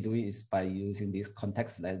way we do it is by using this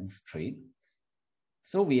context length trait.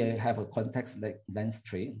 So we have a context length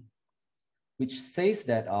trait, which says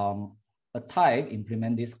that a type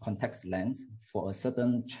implement this context length for a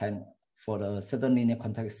certain channel, for the certain linear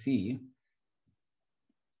context C,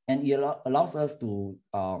 and it allows us to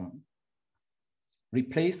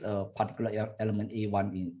replace a particular element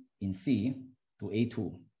A1 in C to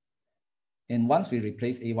A2. And once we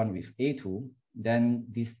replace A1 with A2, then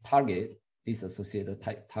this target, this associated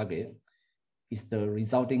type target, is the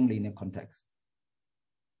resulting linear context.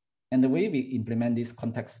 And the way we implement this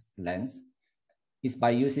context length is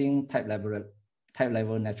by using type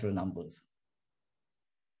level natural numbers.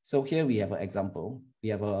 So here we have an example. We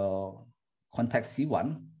have a context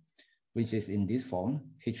C1, which is in this form,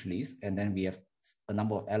 H list, and then we have a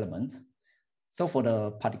number of elements. So for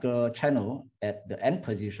the particular channel at the end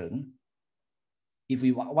position, if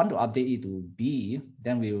we want to update it to B,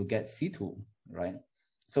 then we will get C2, right?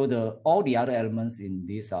 So all the other elements in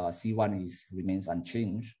this C1 remains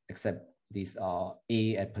unchanged, except this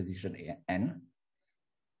A at position N.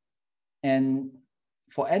 And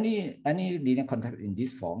for any linear context in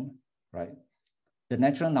this form, right, the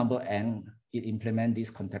natural number N, it implements this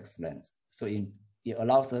context length. So it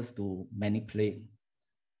allows us to manipulate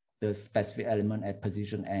the specific element at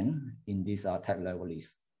position N in this type level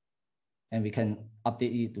list. And we can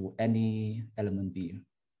update it to any element B.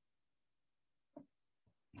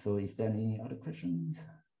 So is there any other questions?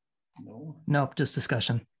 No? Nope, just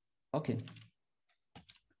discussion. Okay.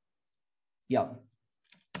 Yeah.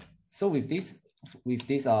 So with this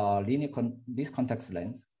this context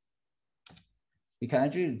length, we can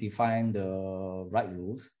actually define the right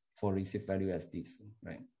rules for receive value as this,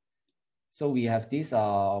 right? So we have this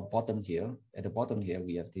bottom here. At the bottom here,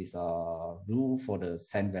 we have this rule for the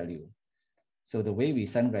send value. So the way we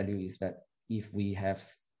send value is that if we have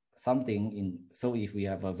something so if we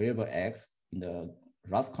have a variable X in the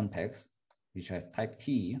Rust context, which has type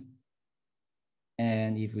T,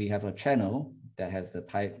 and if we have a channel that has the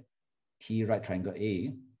type T right triangle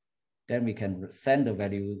A, then we can send the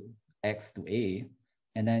value X to A.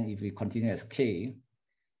 And then if we continue as K,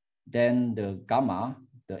 then the gamma,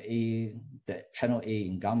 the channel A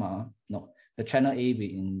in gamma, the channel A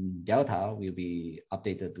in delta will be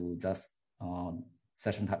updated to just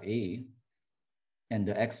session type A, and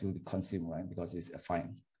the X will be consumed, right? Because it's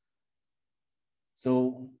affine.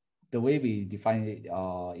 So the way we define it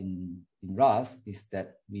in Rust is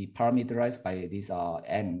that we parameterize by this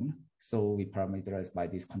N. So we parameterize by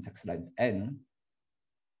this context length N.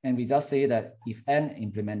 And we just say that if N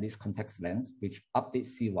implement this context length, which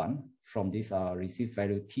updates C1 from this receive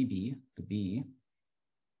value TB to B,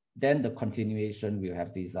 then the continuation will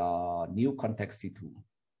have this new context C2.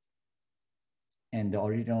 And the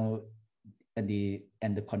original and the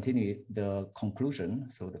conclusion,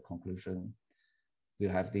 so the conclusion will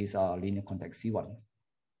have this linear context C1.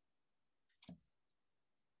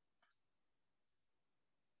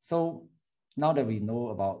 So now that we know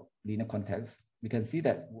about linear context, we can see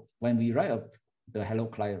that when we write the hello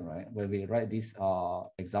client, right, when we write this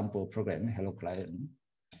example program, hello client,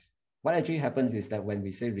 what actually happens is that when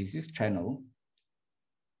we say receive channel,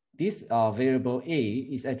 this variable A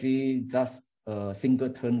is actually just a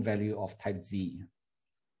singleton value of type Z.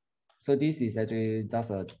 So this is actually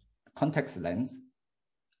just a context length.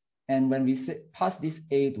 And when we pass this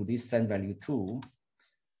A to this send value 2,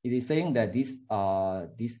 it is saying that this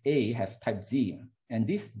A have type Z, and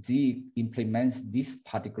this Z implements this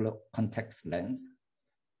particular context length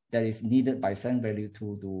that is needed by send value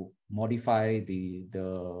 2 to modify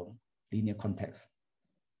the linear context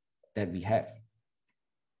that we have.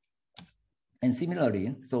 And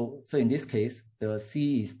similarly, so in this case, the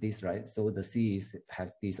C is this, right? So the C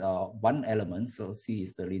has this one element. So C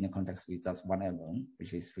is the linear context with just one element,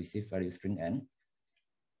 which is receive value string N.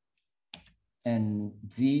 And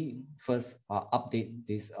Z first update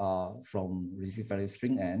this from receive value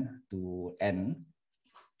string N to N.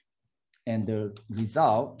 And the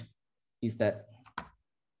result is that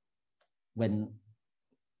when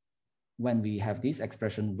we have this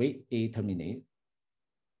expression wait A terminate,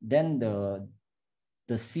 then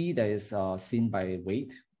the C that is seen by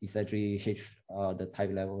wait is actually the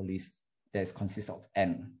type level list that consists of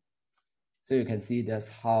N. So you can see that's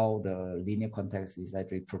how the linear context is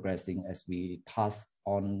actually progressing as we pass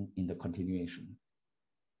on in the continuation.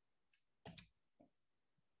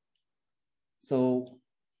 So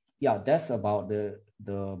yeah, that's about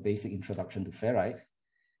the basic introduction to Ferrite.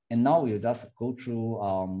 And now we'll just go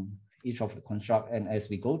through each of the construct. And as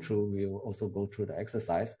we go through, we'll also go through the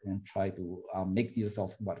exercise and try to make use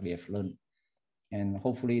of what we have learned. And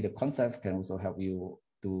hopefully the concepts can also help you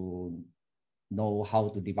to know how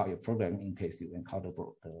to debug your program in case you encounter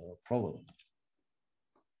the problem.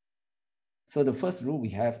 So the first rule we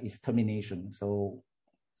have is termination. So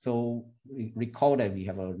we recall that we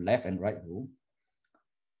have a left and right rule.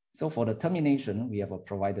 So for the termination, we have a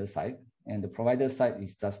provider side, and the provider side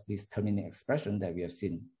is just this terminate expression that we have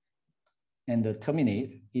seen. And the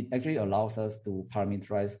terminate, it actually allows us to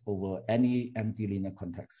parameterize over any empty linear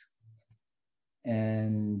context.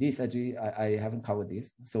 And this actually, I haven't covered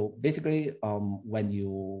this. So basically, when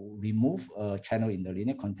you remove a channel in the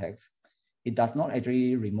linear context, it does not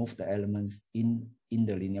actually remove the elements in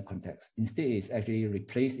the linear context. Instead, it's actually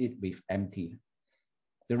replace it with empty.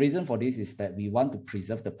 The reason for this is that we want to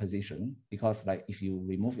preserve the position, because like if you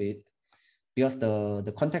remove it, because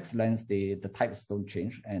the context length, the types don't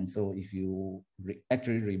change. And so if you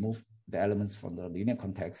actually remove the elements from the linear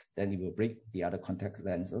context, then it will break the other context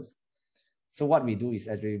lenses. So what we do is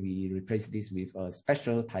actually we replace this with a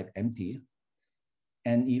special type empty.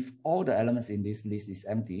 And if all the elements in this list is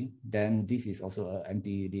empty, then this is also an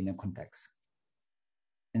empty linear context.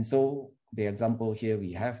 And so the example here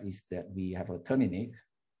we have is that we have a terminate,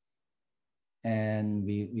 and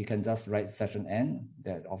we can just write session n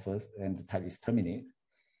that offers, and the type is terminate.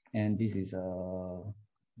 And this is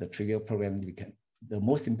the trivial program the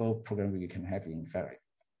most simple program we can have in Ferrite.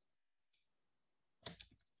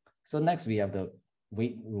 So next we have the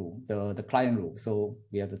wait rule, the client rule. So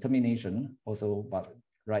we have the termination also, but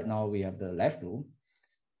right now we have the left rule.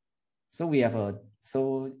 So we have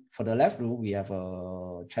so for the left rule, we have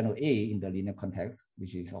a channel A in the linear context,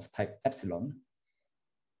 which is of type epsilon.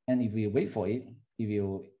 And if we wait for it, it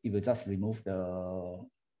will just remove the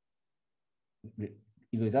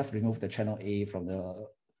channel A from the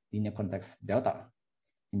linear context delta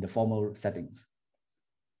in the formal settings.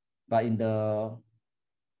 But in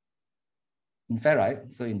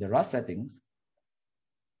Ferrite, so in the Rust settings,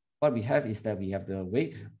 what we have is that we have the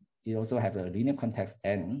wait. It also have the linear context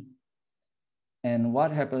n. And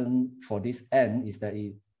what happened for this n is that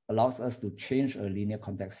it allows us to change a linear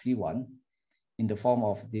context C1 in the form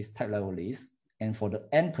of this type level list. And for the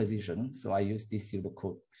n position, so I use this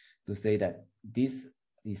pseudocode to say that this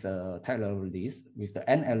is a type level list with the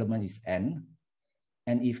n element is n.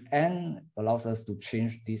 And if n allows us to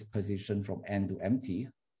change this position from n to empty,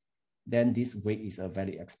 then this weight is a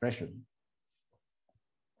valid expression.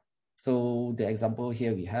 So the example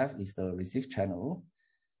here we have is the receive channel.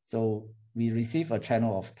 So we receive a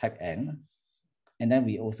channel of type n, and then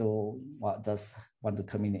we also just want to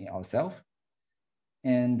terminate ourselves.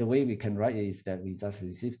 And the way we can write it is that we just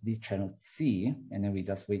receive this channel C, and then we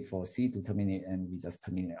just wait for C to terminate, and we just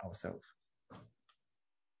terminate ourselves.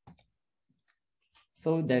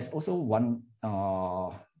 So there's also one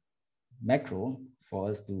macro for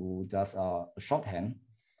us to just a shorthand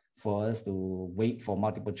for us to wait for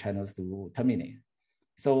multiple channels to terminate.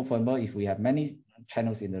 So for example, if we have many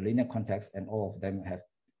channels in the linear context and all of them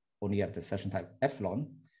only have the session type epsilon,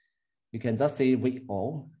 we can just say wait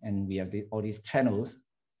all, and we have all these channels.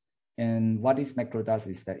 And what this macro does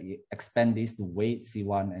is that it expands this to wait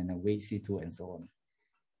C1 and then wait C2 and so on.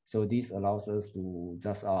 So this allows us to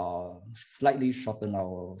just slightly shorten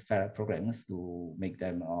our Ferrite programs to make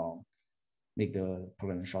them make the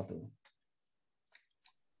program shorter.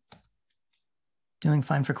 Doing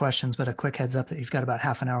fine for questions, but a quick heads up that you've got about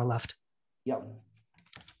half an hour left. Yeah.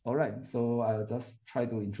 All right. So I'll just try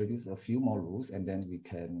to introduce a few more rules, and then we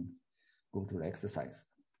can go to the exercise.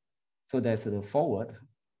 So there's the forward.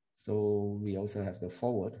 So we also have the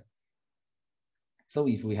forward. So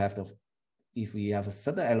if we have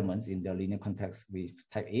certain elements in the linear context with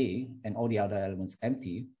type A and all the other elements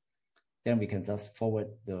empty, then we can just forward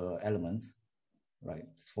the elements, right?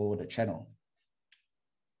 Forward the channel.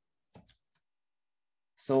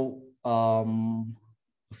 So a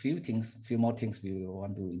few more things we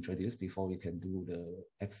want to introduce before we can do the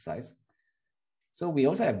exercise. So we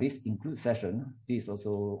also have this include session. This is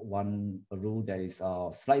also a rule that is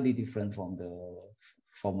slightly different from the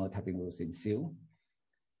former typing rules in SEAL.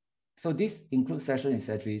 So this include session is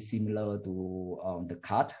actually similar to the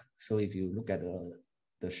card. So if you look at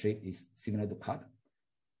the shape is similar to card.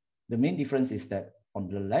 The main difference is that on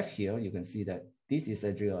the left here, you can see that this is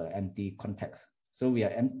actually an empty context. So we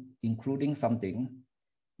are including something.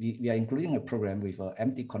 We are including a program with an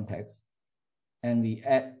empty context, and we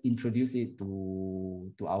introduce it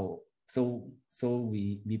to our, so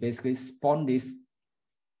we basically spawn this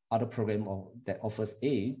other program that offers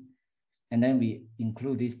A, and then we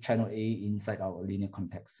include this channel A inside our linear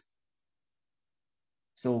context.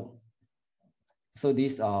 So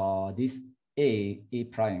this A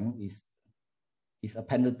prime is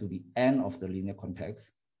appended to the end of the linear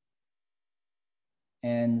context.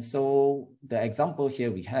 And so the example here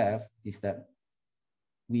we have is that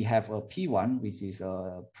we have a P1, which is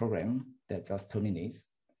a program that just terminates.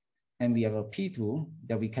 And we have a P2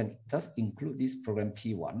 that we can just include this program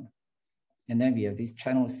P1. And then we have this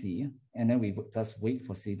channel C, and then we just wait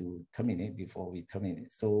for C to terminate before we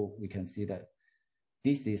terminate. So we can see that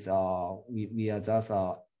this is, we are just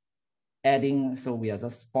adding, so we are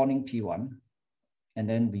just spawning P1, and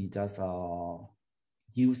then we just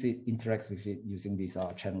use it, interacts with it using this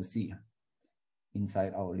channel C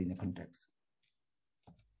inside our linear context.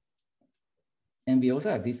 And we also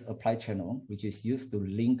have this apply channel, which is used to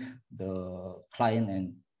link the client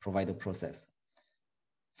and provider process.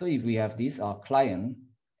 So if we have this client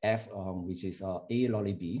F, which is A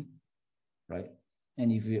lolly B, right?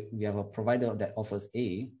 And if we have a provider that offers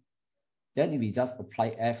A, then we just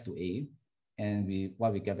apply F to A, and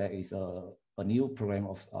what we get back is a new program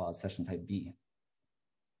of session type B.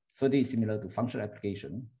 So this is similar to functional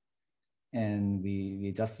application. And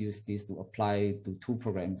we just use this to apply to two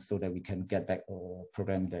programs so that we can get back a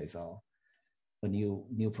program that is a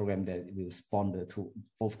new program that will spawn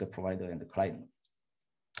both the provider and the client.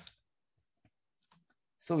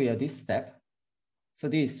 So we have this step. So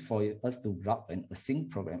this is for us to wrap an async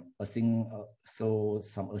program, so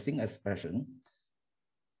some async expression.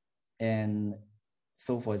 And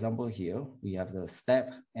so for example, here we have the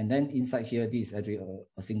step, and then inside here, this is actually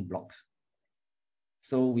a async block.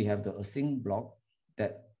 So we have the async block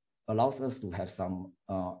that allows us to have some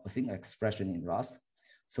async expression in Rust.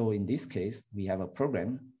 So in this case, we have a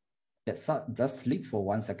program that just sleeps for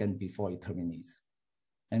 1 second before it terminates.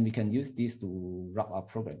 And we can use this to wrap our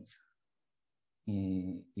programs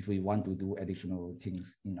if we want to do additional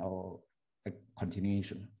things in our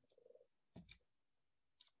continuation.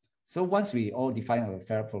 So once we all define our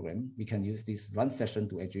Ferrite program, we can use this run session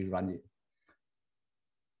to actually run it.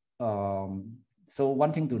 So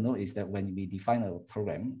one thing to note is that when we define a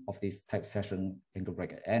program of this type session angle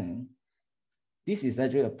bracket n, this is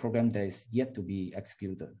actually a program that is yet to be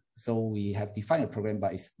executed. So we have defined a program,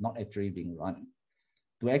 but it's not actually being run.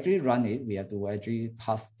 To actually run it, we have to actually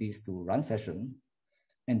pass this to run session.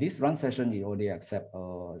 And this run session, it only accept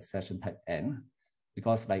a session type n,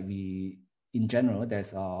 because like in general,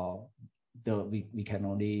 there's we can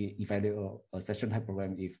only evaluate a session type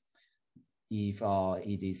program if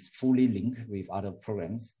it is fully linked with other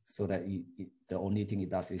programs, so that the only thing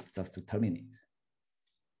it does is just to terminate.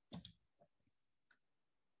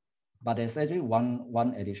 But there's actually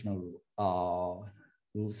one additional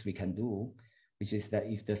rules we can do, which is that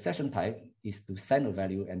if the session type is to send a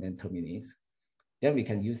value and then terminate, then we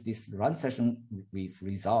can use this run session with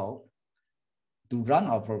result to run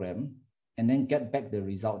our program and then get back the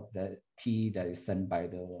result T that is sent by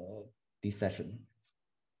this session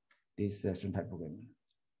type program.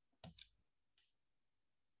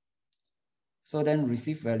 So then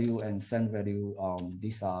receive value and send value,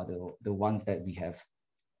 these are the ones that we have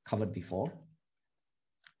covered before.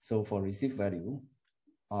 So for receive value,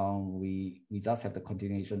 we just have the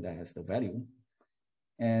continuation that has the value.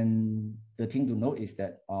 And the thing to note is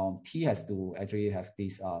that T has to actually have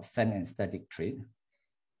this send and static trait.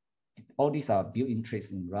 All these are built-in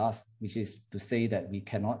traits in Rust, which is to say that we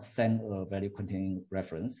cannot send a value containing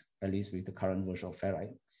reference, at least with the current version of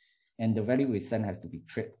Ferrite. And the value we send has to be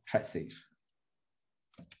thread safe.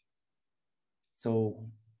 So,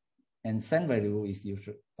 and send value is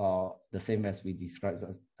usually the same as we described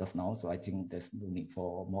just now. So I think there's no need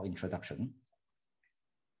for more introduction.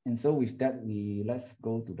 And so with that, let's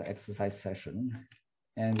go to the exercise session,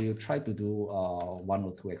 and we'll try to do 1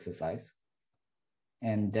 or 2 exercises.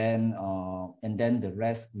 And then the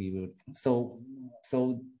rest we will. So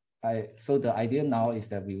the idea now is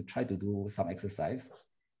that we will try to do some exercise.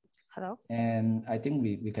 Hello. And I think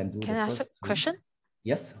we can do. Can I ask a question?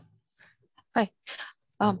 Yes. Hi.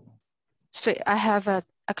 So I have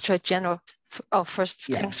actually general. First,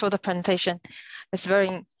 thanks for the presentation. It's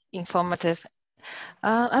very informative.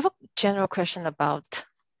 I have a general question about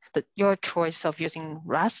your choice of using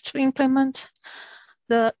Rust to implement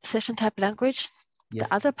the session type language. Yes.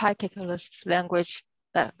 The other Pi calculus language,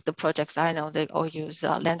 the projects I know, they all use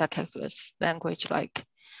lambda calculus language like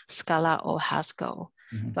Scala or Haskell.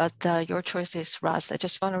 But your choice is Rust. I'm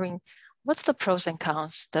just wondering, what's the pros and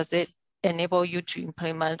cons? Does it enable you to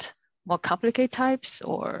implement more complicated types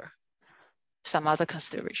or some other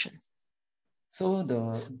consideration? So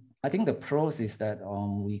I think the pros is that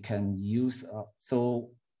we can use,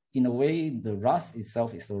 so in a way, the Rust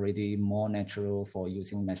itself is already more natural for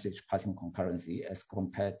using message passing concurrency as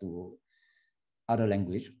compared to other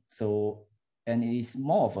language. So, and it's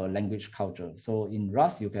more of a language culture. So in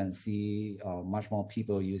Rust, you can see much more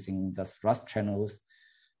people using just Rust channels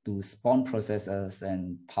to spawn processes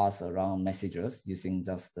and pass around messages using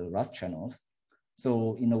just the Rust channels.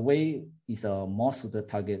 So in a way, it's a more suited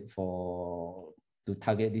target to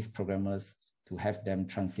target these programmers to have them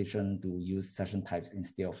transition to use session types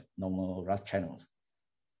instead of normal Rust channels.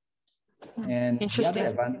 And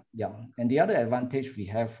the other advantage we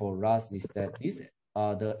have for Rust is that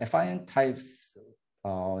the affine types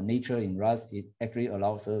nature in Rust, it actually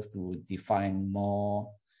allows us to define more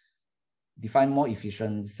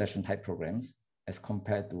efficient session type programs. as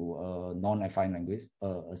compared to a non-affine language,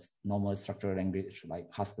 a normal structural language like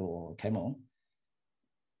Haskell or Camel.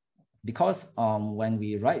 Because when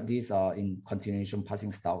we write this in continuation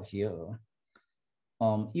parsing style here,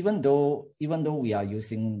 even though we are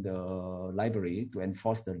using the library to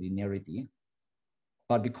enforce the linearity,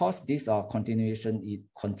 but because this continuation, it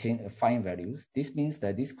contains affine values, this means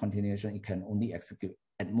that this continuation, it can only execute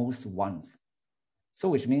at most once. So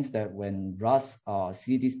which means that when Rust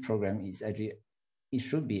see this program, is actually, it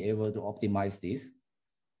should be able to optimize this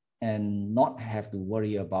and not have to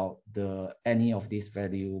worry about any of this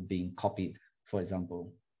value being copied, for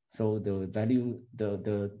example. So the value,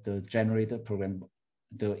 the generated program,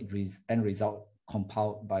 the end result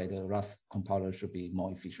compiled by the Rust compiler should be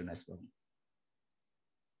more efficient as well.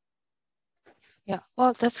 Yeah,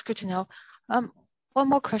 well, that's good to know. One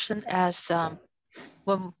more question, as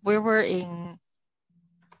when we were in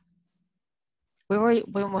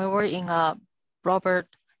Robert's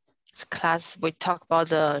class, we talked about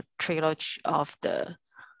the trilogy of the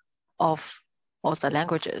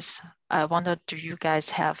languages. I wonder, do you guys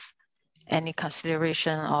have any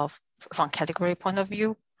consideration of, from category point of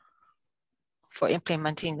view, for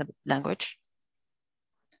implementing the language?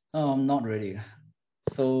 Not really.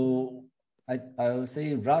 So I would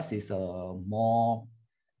say Rust is a more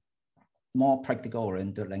practical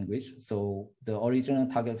oriented language. So the original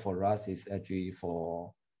target for Rust is actually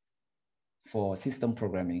for system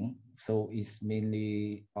programming. So it's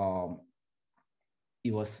mainly,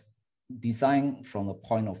 it was designed from a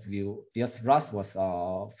point of view, because Rust was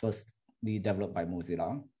firstly developed by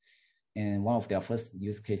Mozilla. And one of their first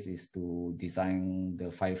use cases is to design the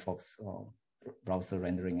Firefox browser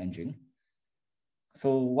rendering engine.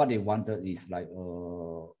 So what they wanted is like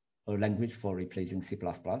a language for replacing C++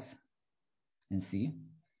 and C.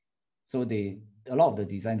 So a lot of the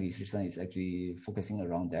design decision is actually focusing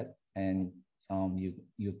around that. And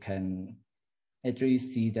you can actually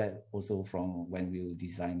see that also from when we were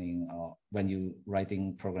designing, when you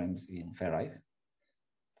writing programs in Ferrite,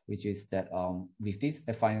 which is that with these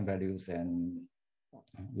affine values and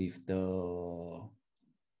with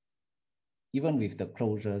even with the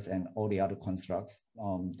closures and all the other constructs,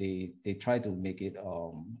 they try to make it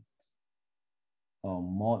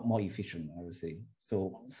more efficient, I would say.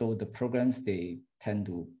 So the programs, they tend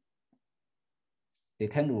to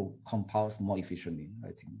compile more efficiently, I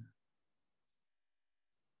think.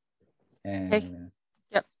 And okay.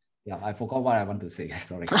 Yep. Yeah, I forgot what I want to say.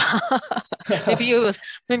 Sorry. maybe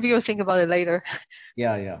you'll think about it later.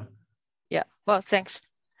 Yeah. Yeah. Well, thanks.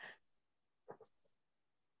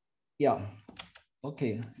 Yeah.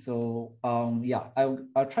 Okay. So yeah,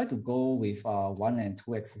 I'll try to go with 1 and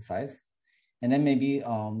 2 exercise, and then maybe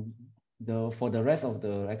for the rest of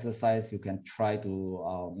the exercise, you can try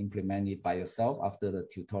to implement it by yourself after the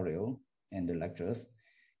tutorial and the lectures.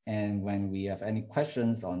 And when we have any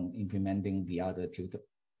questions on implementing the other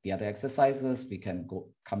exercises, we can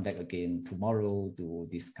come back again tomorrow to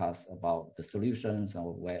discuss about the solutions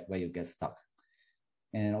or where you get stuck.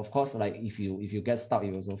 And of course, like if you get stuck,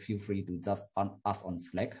 you also feel free to just ask on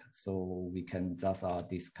Slack, so we can just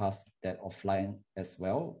discuss that offline as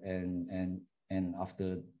well. And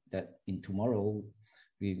after that, in tomorrow,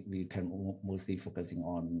 we can mostly focusing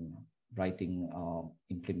on writing,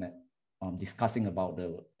 discussing about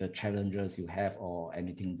the challenges you have or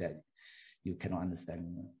anything that you cannot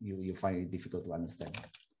understand, you find it difficult to understand.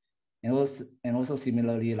 And also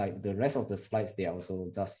similarly, like the rest of the slides, they are also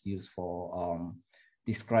just used for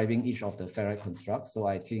describing each of the Ferrite constructs. So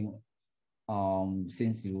I think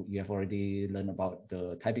since you have already learned about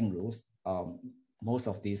the typing rules, most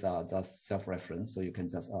of these are just self-reference, so you can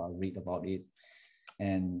just read about it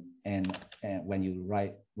and when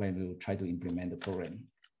you try to implement the program.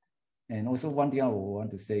 And also one thing I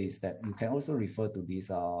want to say is that you can also refer to this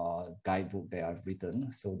guidebook that I've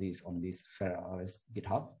written. So this on this Ferrite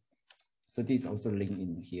GitHub. So this is also linked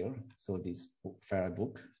in here. So this Ferrite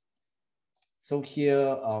book. So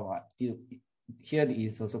here, here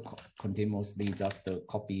is also contain mostly just the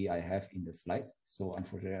copy I have in the slides. So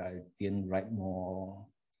unfortunately,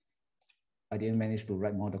 I didn't manage to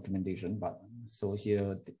write more documentation, but so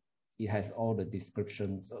here it has all the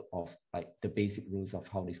descriptions of like the basic rules of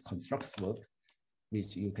how these constructs work,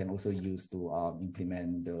 which you can also use to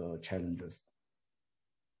implement the challenges.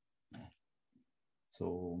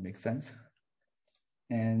 So makes sense.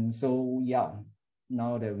 And so yeah,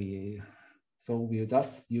 now that we'll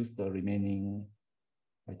just use the remaining,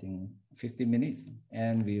 I think, 15 minutes,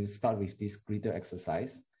 and we'll start with this greeter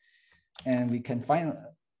exercise. And we can find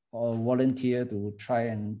a volunteer to try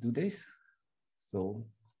and do this. So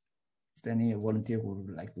is there any volunteer who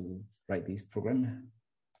would like to write this program?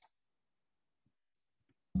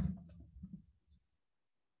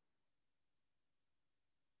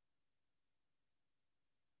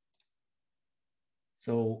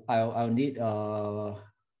 So I'll need a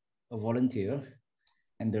volunteer,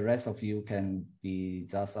 and the rest of you can be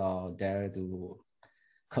just there to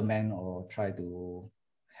comment or try to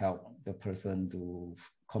help the person to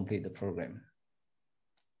complete the program.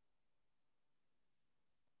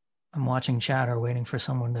 I'm watching chat or waiting for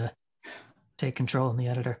someone to take control in the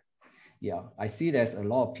editor. Yeah, I see there's a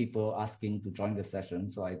lot of people asking to join the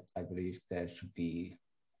session. So I believe there should be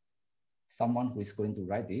someone who is going to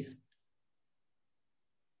write this.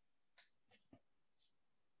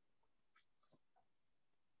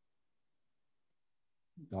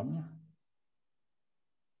 Done.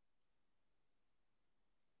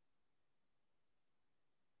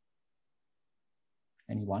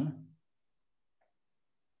 Anyone?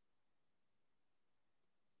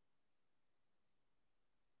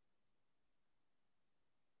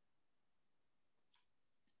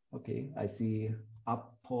 Okay, I see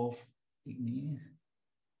Apov Igni.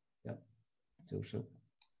 Yep, Joseph.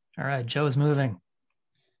 All right, Joe's moving.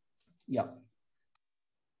 Yep.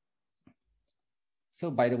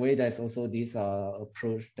 So by the way, there's also this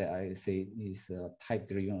approach that I say is a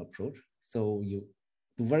type-driven approach. So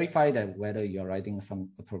to verify that whether you're writing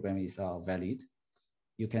a program is valid,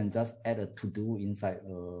 you can just add a to-do inside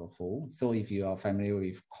a hole. So if you are familiar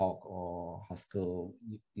with Cork or Haskell,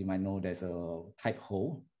 you might know there's a type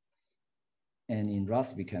hole. And in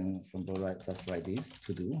Rust, we can from the right just write this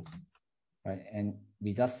to-do, right? And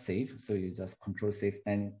we just save. So you just control save.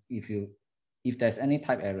 And if there's any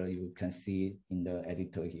type error, you can see it in the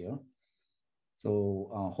editor here.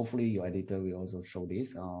 So hopefully your editor will also show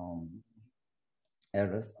these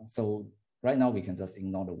errors. So right now we can just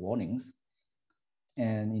ignore the warnings.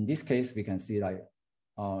 And in this case, we can see like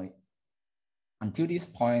until this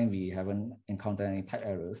point, we haven't encountered any type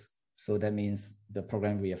errors. So that means the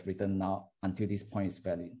program we have written now until this point is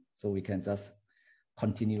valid. So we can just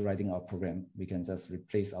continue writing our program. We can just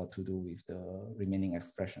replace our to-do with the remaining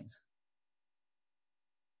expressions.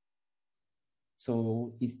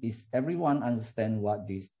 So is everyone understand what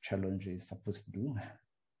this challenge is supposed to do?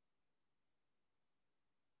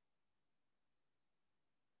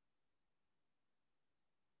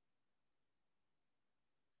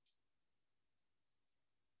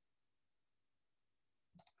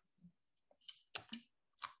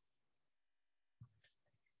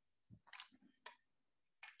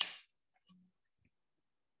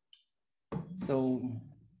 So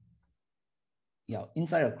yeah,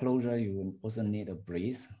 inside a closure, you will also need a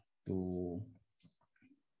brace to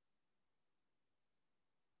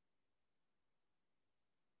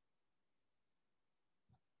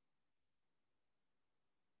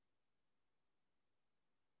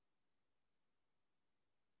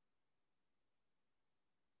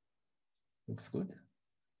looks good.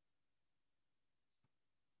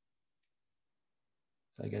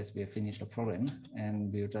 So I guess we have finished the program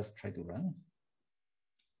and we'll just try to run.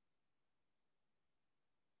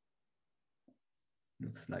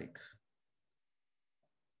 Looks like,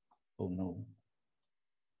 oh no.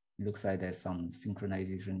 Looks like there's some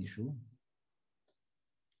synchronization issue.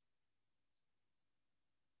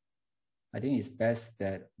 I think it's best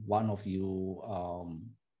that one of you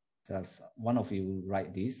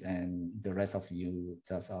write this and the rest of you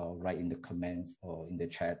just write in the comments or in the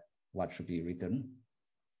chat what should be written.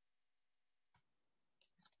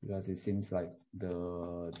 Because it seems like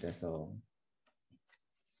there's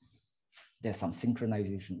some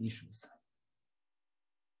synchronization issues.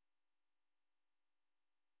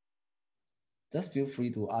 Just feel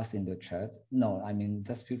free to ask in the chat. No, I mean,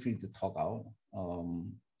 just feel free to talk out.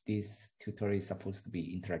 This tutorial is supposed to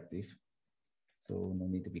be interactive, so no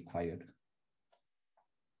need to be quiet.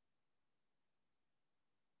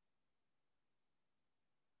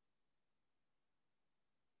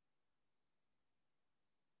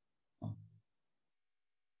 Oh.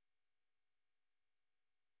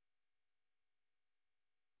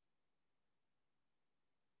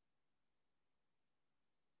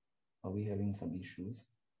 Are we having some issues?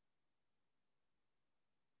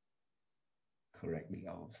 Correctly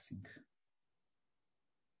out of sync.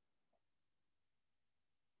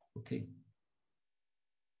 Okay.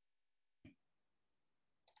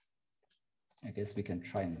 I guess we can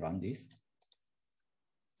try and run this.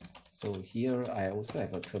 So here I also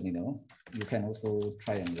have a terminal. You can also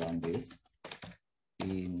try and run this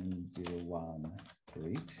in 01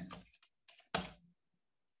 grid.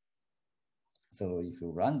 So if you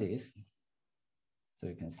run this, so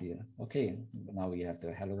you can see, okay, now we have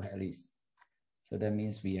the hello Alice. So that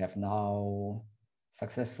means we have now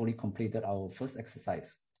successfully completed our first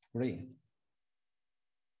exercise. Great.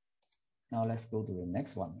 Now let's go to the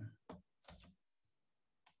next one.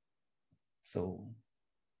 So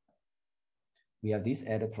we have this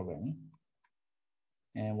adder program.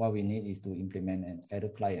 And what we need is to implement an adder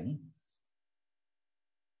client.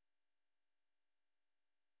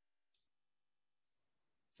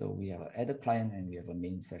 So we have an adder client and we have a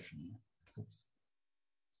main session. Oops.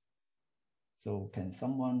 So can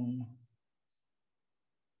someone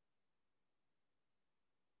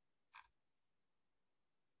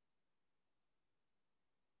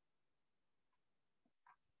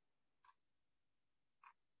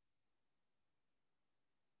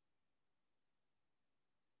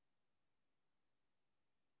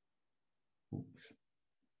oops.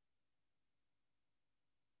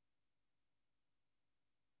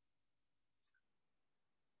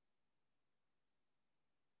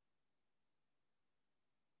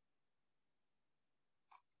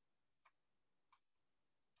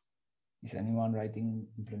 Is anyone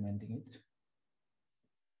implementing it?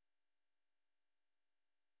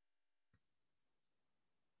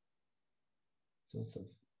 So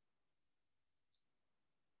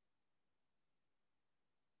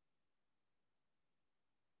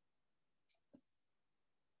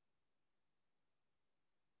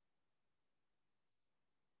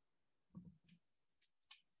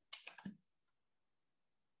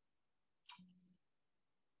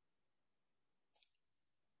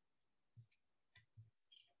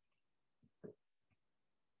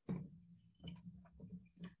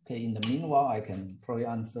okay, in the meanwhile, I can probably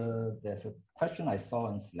answer. There's a question I saw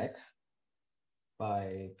on Slack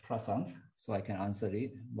by Prasant, so I can answer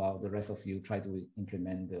it while the rest of you try to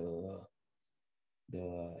implement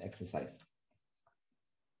the exercise.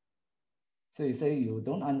 So you say you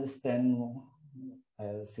don't understand,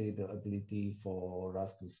 say the ability for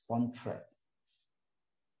Rust to spawn threads.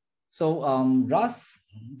 So Rust,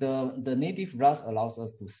 the native Rust allows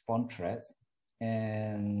us to spawn threads,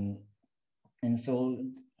 and so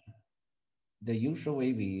the usual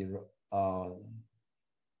way we, or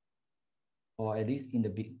at least in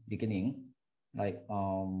the beginning, like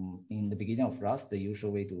in the beginning of Rust, the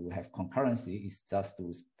usual way to have concurrency is just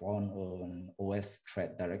to spawn an OS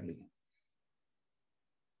thread directly.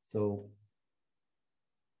 So,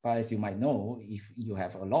 but as you might know, if you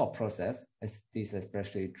have a lot of process, this is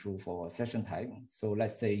especially true for a session type. So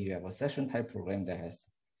let's say you have a session type program that has,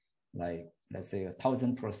 like, let's say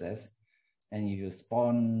 1,000 process, and you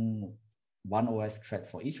spawn one OS thread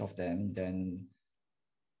for each of them, then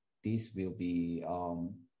this will be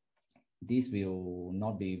this will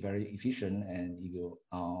not be very efficient, and it will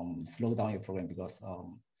slow down your program because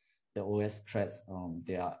the OS threads,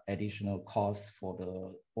 there are additional costs for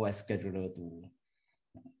the OS scheduler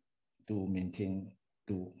to maintain,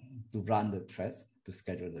 to run the threads, to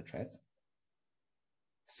schedule the threads.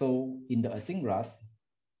 So in the async Rust,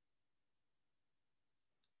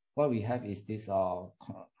 what we have is this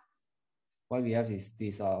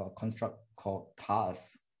construct called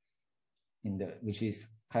task, which is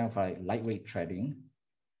kind of like lightweight threading.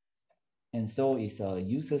 And so it's a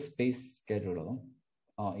user space scheduler.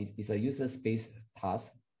 It's a user space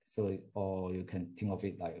task. So, or you can think of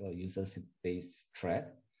it like a user space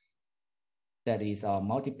thread that is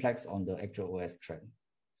multiplexed on the actual OS thread.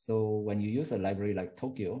 So when you use a library like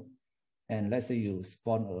Tokyo, and let's say you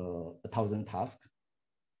spawn 1,000 tasks,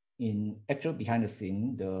 in actual behind the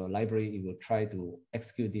scene, the library, it will try to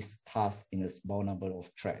execute this task in a small number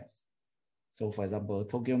of threads. So for example,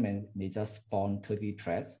 Tokyo may just spawn 30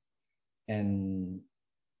 threads, and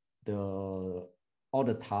all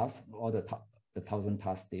the tasks, the 1,000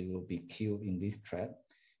 tasks, they will be queued in this thread,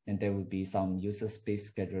 and there will be some user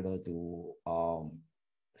space scheduler to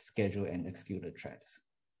schedule and execute the threads.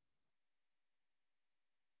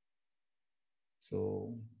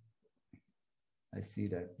 So I see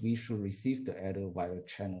that we should receive the adder via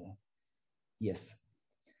channel. Yes.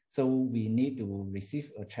 So we need to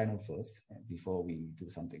receive a channel first before we do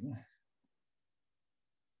something.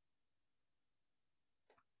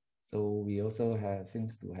 So we also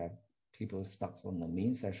seems to have people stuck on the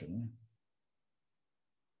main session.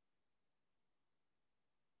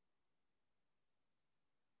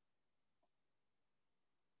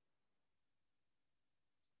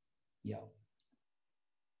 Yeah.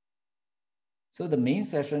 So the main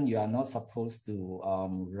session, you are not supposed to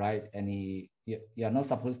write any, you are not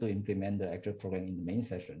supposed to implement the actual program in the main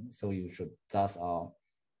session. So you should just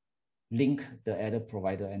link the adder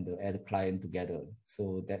provider and the adder client together.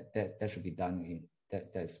 So that should be done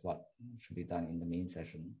that's what should be done in the main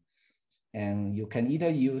session. And you can either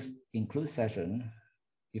use include session,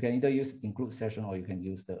 or you can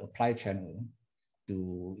use the apply channel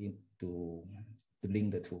to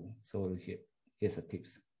link the two. So here's a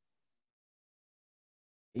tips.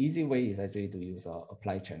 easy way is actually to use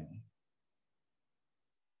apply channel.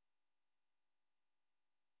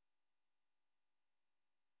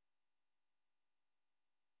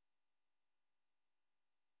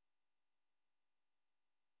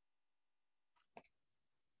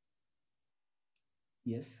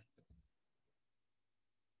 Yes.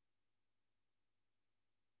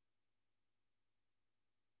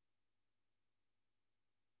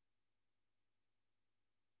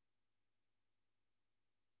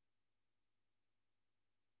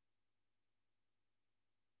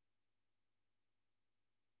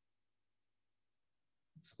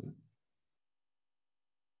 That's good.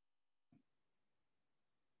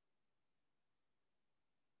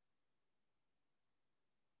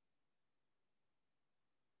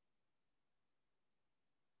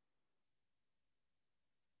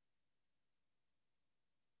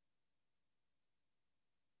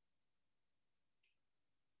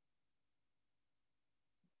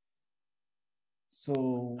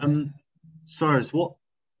 So sorry, what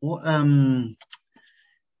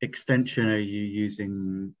extension are you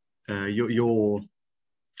using? Your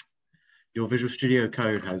Visual Studio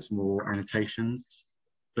Code has more annotations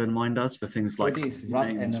than mine does for things so like this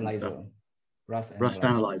Rust names Analyzer. Rust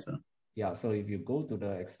Analyzer. Yeah, so if you go to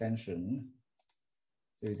the extension,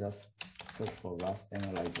 so you just search for Rust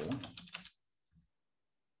Analyzer.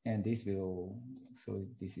 And this will, so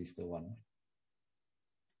this is the one.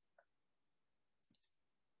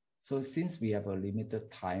 So since we have a limited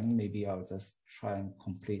time, maybe I'll just try and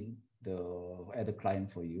complete the other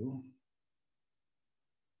client for you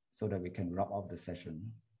so that we can wrap up the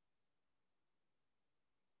session.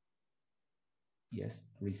 Yes,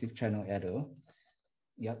 receive channel adder.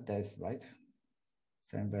 Yep, that's right.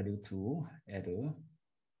 Send value to adder.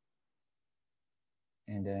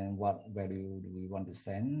 And then what value do we want to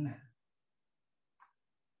send?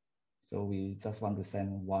 So we just want to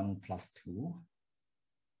send 1 plus 2.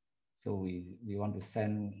 So we want to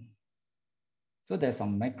send, so there's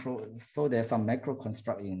some macro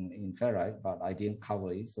construct in Ferrite, but I didn't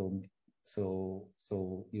cover it. So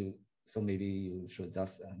maybe you should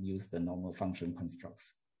just use the normal function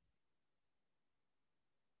constructs.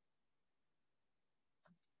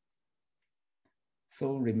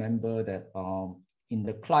 So remember that in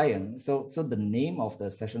the client, so the name of the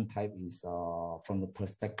session type is from the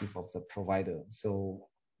perspective of the provider. So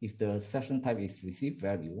if the session type is receive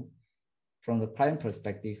value, from the client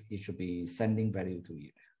perspective, it should be sending value to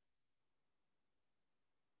it.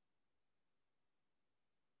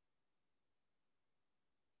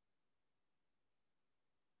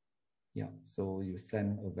 Yeah, so you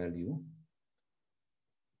send a value.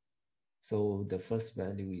 So the first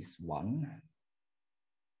value is 1.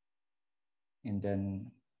 And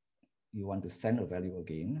then you want to send a value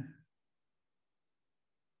again.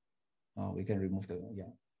 We can remove the, yeah,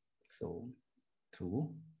 so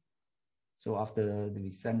 2. So after we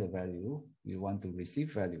send a value, we want to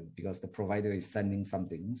receive value because the provider is sending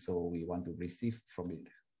something. So we want to receive from it.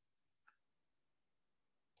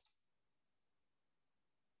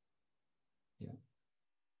 Yeah.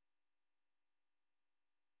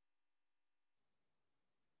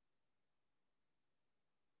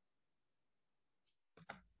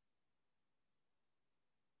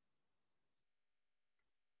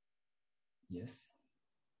 Yes.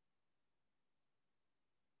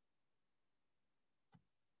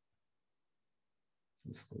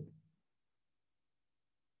 Looks good.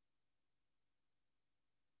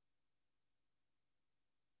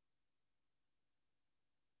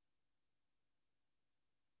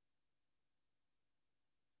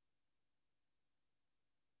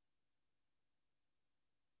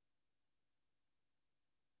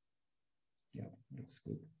 Yeah, looks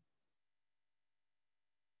good.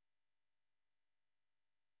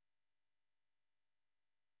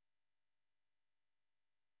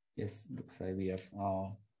 Yes, looks like we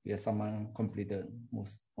have someone completed,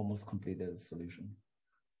 almost completed the solution.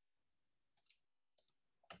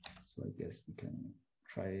 So I guess we can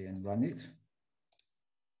try and run it.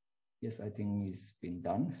 Yes, I think it's been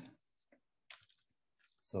done.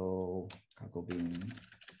 So cargo bin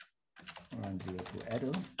run 0 to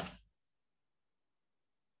adder.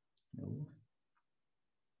 No.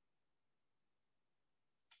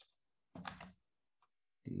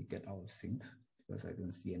 Did it get out of sync? Because I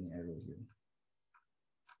don't see any error here.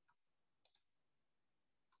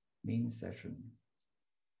 Main session.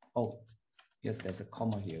 Oh, yes, there's a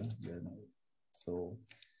comma here. So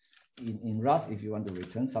in Rust, if you want to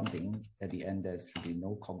return something, at the end, there should be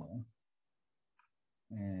no comma.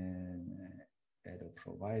 And add a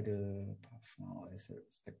provider, as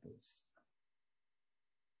expected.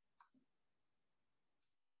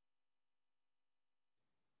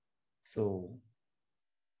 So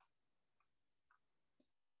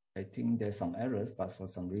I think there's some errors, but for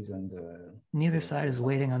some reason neither side is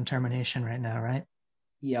waiting on termination right now, right?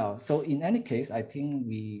 Yeah. So in any case, I think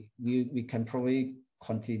we can probably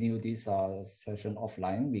continue this session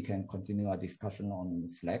offline. We can continue our discussion on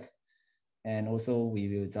Slack, and also we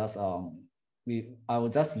will just I will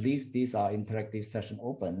just leave this interactive session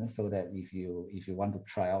open so that if you want to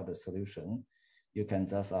try out the solution, you can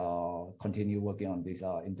just continue working on this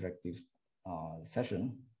interactive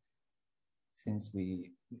session. Since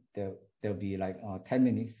there'll be like 10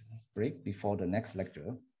 minutes break before the next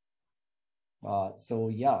lecture. So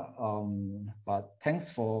yeah, but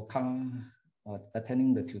thanks for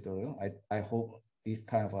attending the tutorial. I hope this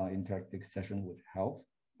kind of interactive session would help.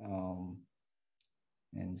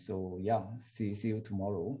 And so yeah, see you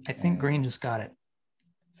tomorrow. I think Green just got it.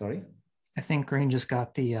 Sorry? I think Green just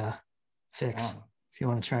got the fix. If you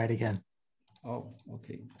want to try it again. Oh,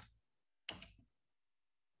 okay.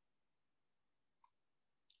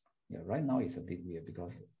 Yeah, right now it's a bit weird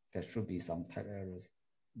because there should be some type errors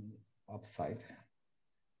upside.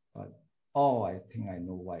 But I think I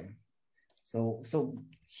know why. So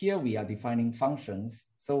here we are defining functions.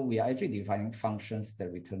 So we are actually defining functions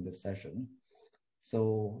that return the session.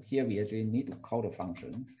 So here we actually need to call the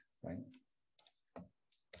functions, right?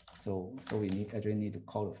 So we actually need to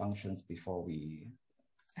call the functions before we.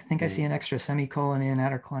 I think I see an extra semicolon in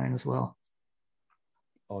attr_client as well.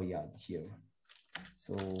 Oh yeah, here.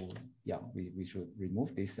 So yeah, we should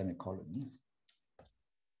remove this semicolon.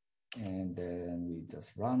 And then we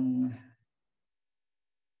just run.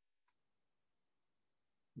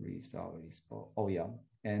 Result. Oh yeah,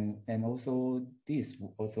 and also this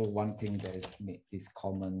also one thing that is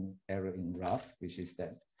common error in Rust, which is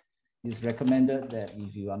that it's recommended that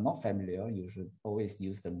if you are not familiar, you should always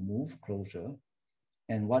use the move closure.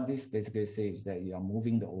 And what this basically says is that you are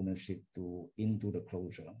moving the ownership into the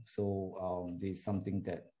closure. So this is something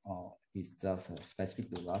that is just specific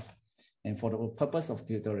to Rust. And for the purpose of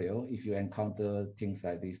tutorial, if you encounter things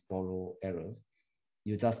like these borrow errors,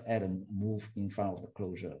 you just add a move in front of the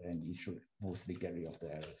closure and it should mostly get rid of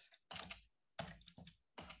the errors.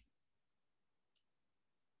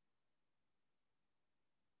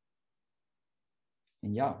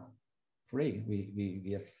 And yeah, great.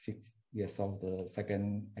 We have solved the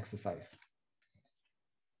second exercise.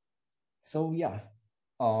 So yeah,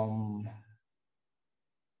 do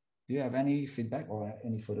you have any feedback or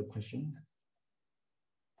any further questions?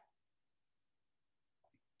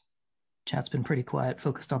 Chat's been pretty quiet,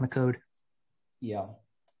 focused on the code. Yeah.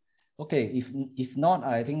 Okay, if not,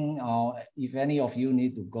 I think if any of you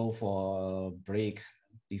need to go for a break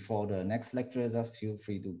before the next lecture, just feel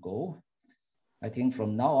free to go. I think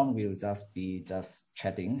from now on, we'll just be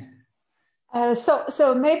chatting.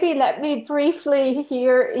 So maybe let me briefly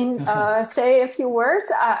here say a few words.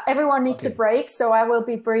 Everyone needs a break, so I will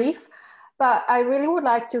be brief. But I really would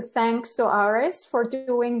like to thank Soares for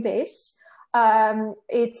doing this.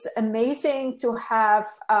 It's amazing to have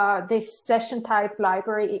this session type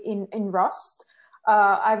library in Rust.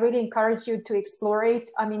 I really encourage you to explore it.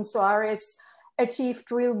 I mean, Soares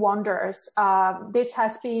achieved real wonders. This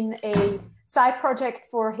has been a side project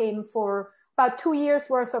for him for about 2 years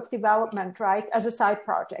worth of development, right, as a side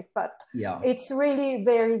project. But yeah, it's really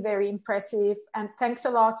very, very impressive. And thanks a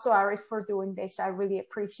lot, Soares, for doing this. I really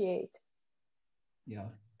appreciate. Yeah,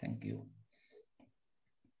 thank you.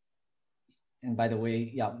 And by the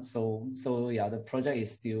way, yeah, so yeah, the project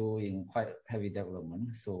is still in quite heavy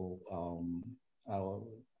development. So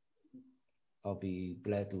I'll be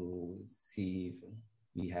glad to see if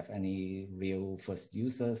we have any real first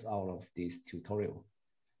users out of this tutorial.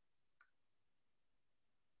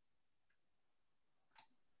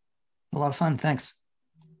 A lot of fun, thanks.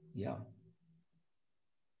 Yeah.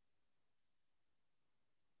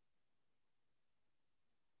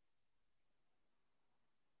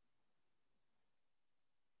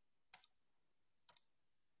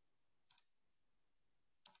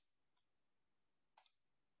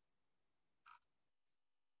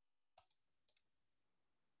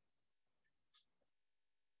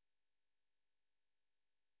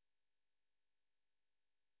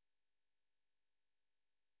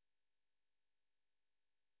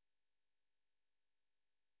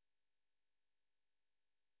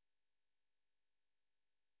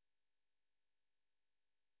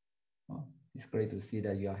 It's great to see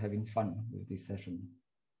that you are having fun with this session.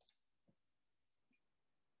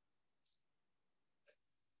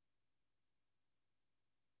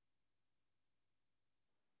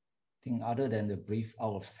 I think other than the brief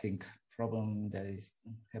out of sync problem that is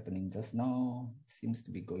happening just now, seems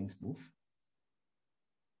to be going smooth.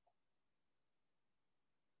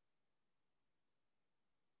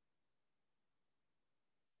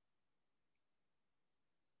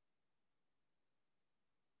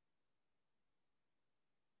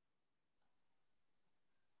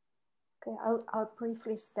 Okay, I'll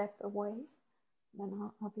briefly step away,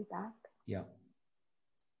 then I'll be back. Yeah.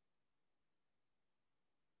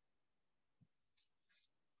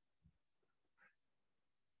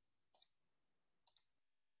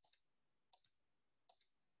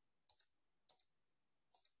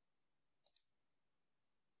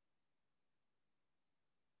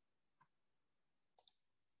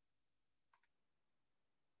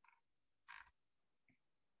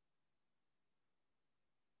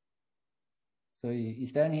 So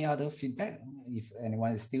is there any other feedback? If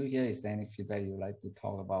anyone is still here, is there any feedback you'd like to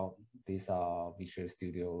talk about this Visual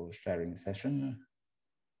Studio sharing session?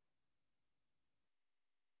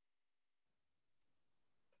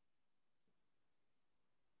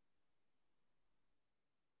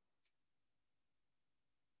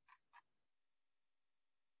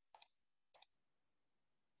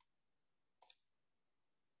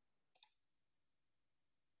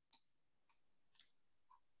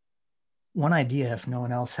 One idea, if no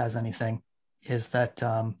one else has anything, is that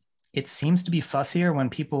it seems to be fussier when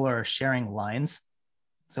people are sharing lines.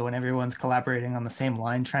 So when everyone's collaborating on the same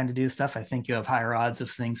line trying to do stuff, I think you have higher odds of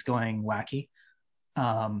things going wacky.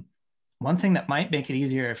 One thing that might make it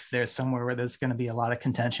easier if there's somewhere where there's going to be a lot of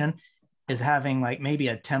contention is having like maybe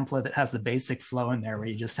a template that has the basic flow in there where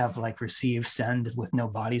you just have like receive, send with no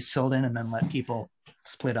bodies filled in and then let people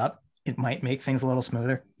split up. It might make things a little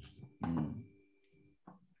smoother.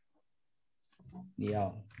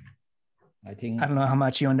 Yeah, I don't know how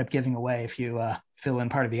much you end up giving away if you fill in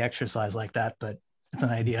part of the exercise like that, but it's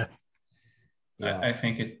an idea. Yeah. I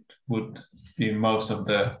think it would be most of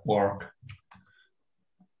the work.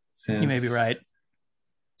 You may be right.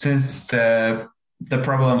 Since the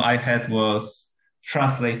problem I had was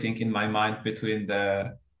translating in my mind between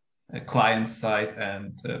the client side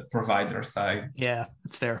and the provider side. Yeah,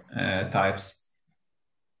 that's fair. Types.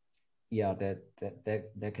 Yeah,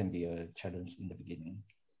 that can be a challenge in the beginning.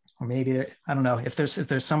 Or maybe I don't know if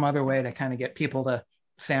there's some other way to kind of get people to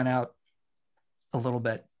fan out a little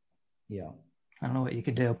bit. Yeah, I don't know what you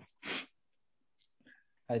could do.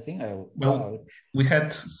 I think we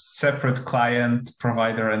had separate client,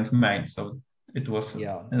 provider, and main, so it was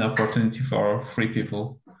an opportunity for 3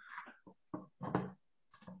 people.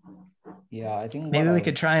 Yeah, I think maybe we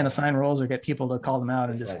could try and assign roles or get people to call them out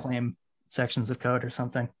and just right. claim sections of code or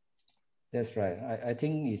something. That's right. I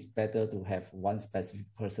think it's better to have one specific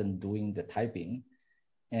person doing the typing,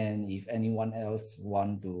 and if anyone else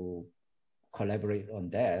want to collaborate on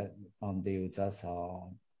that, they will just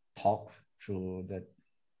talk through the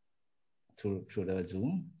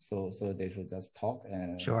Zoom. So they should just talk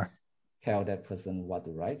and tell that person what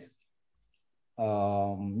to write.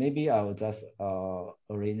 Maybe I will just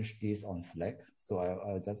arrange this on Slack. So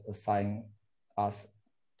I'll just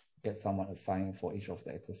get someone assigned for each of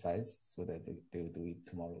the exercise so that they will do it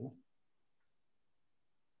tomorrow.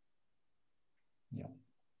 Yeah.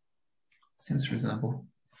 Seems reasonable.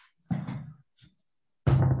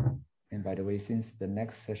 And by the way, since the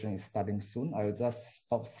next session is starting soon, I will just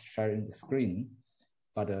stop sharing the screen,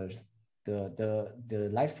 but the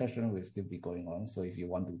live session will still be going on. So if you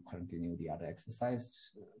want to continue the other exercise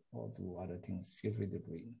or do other things, feel free to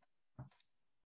do it.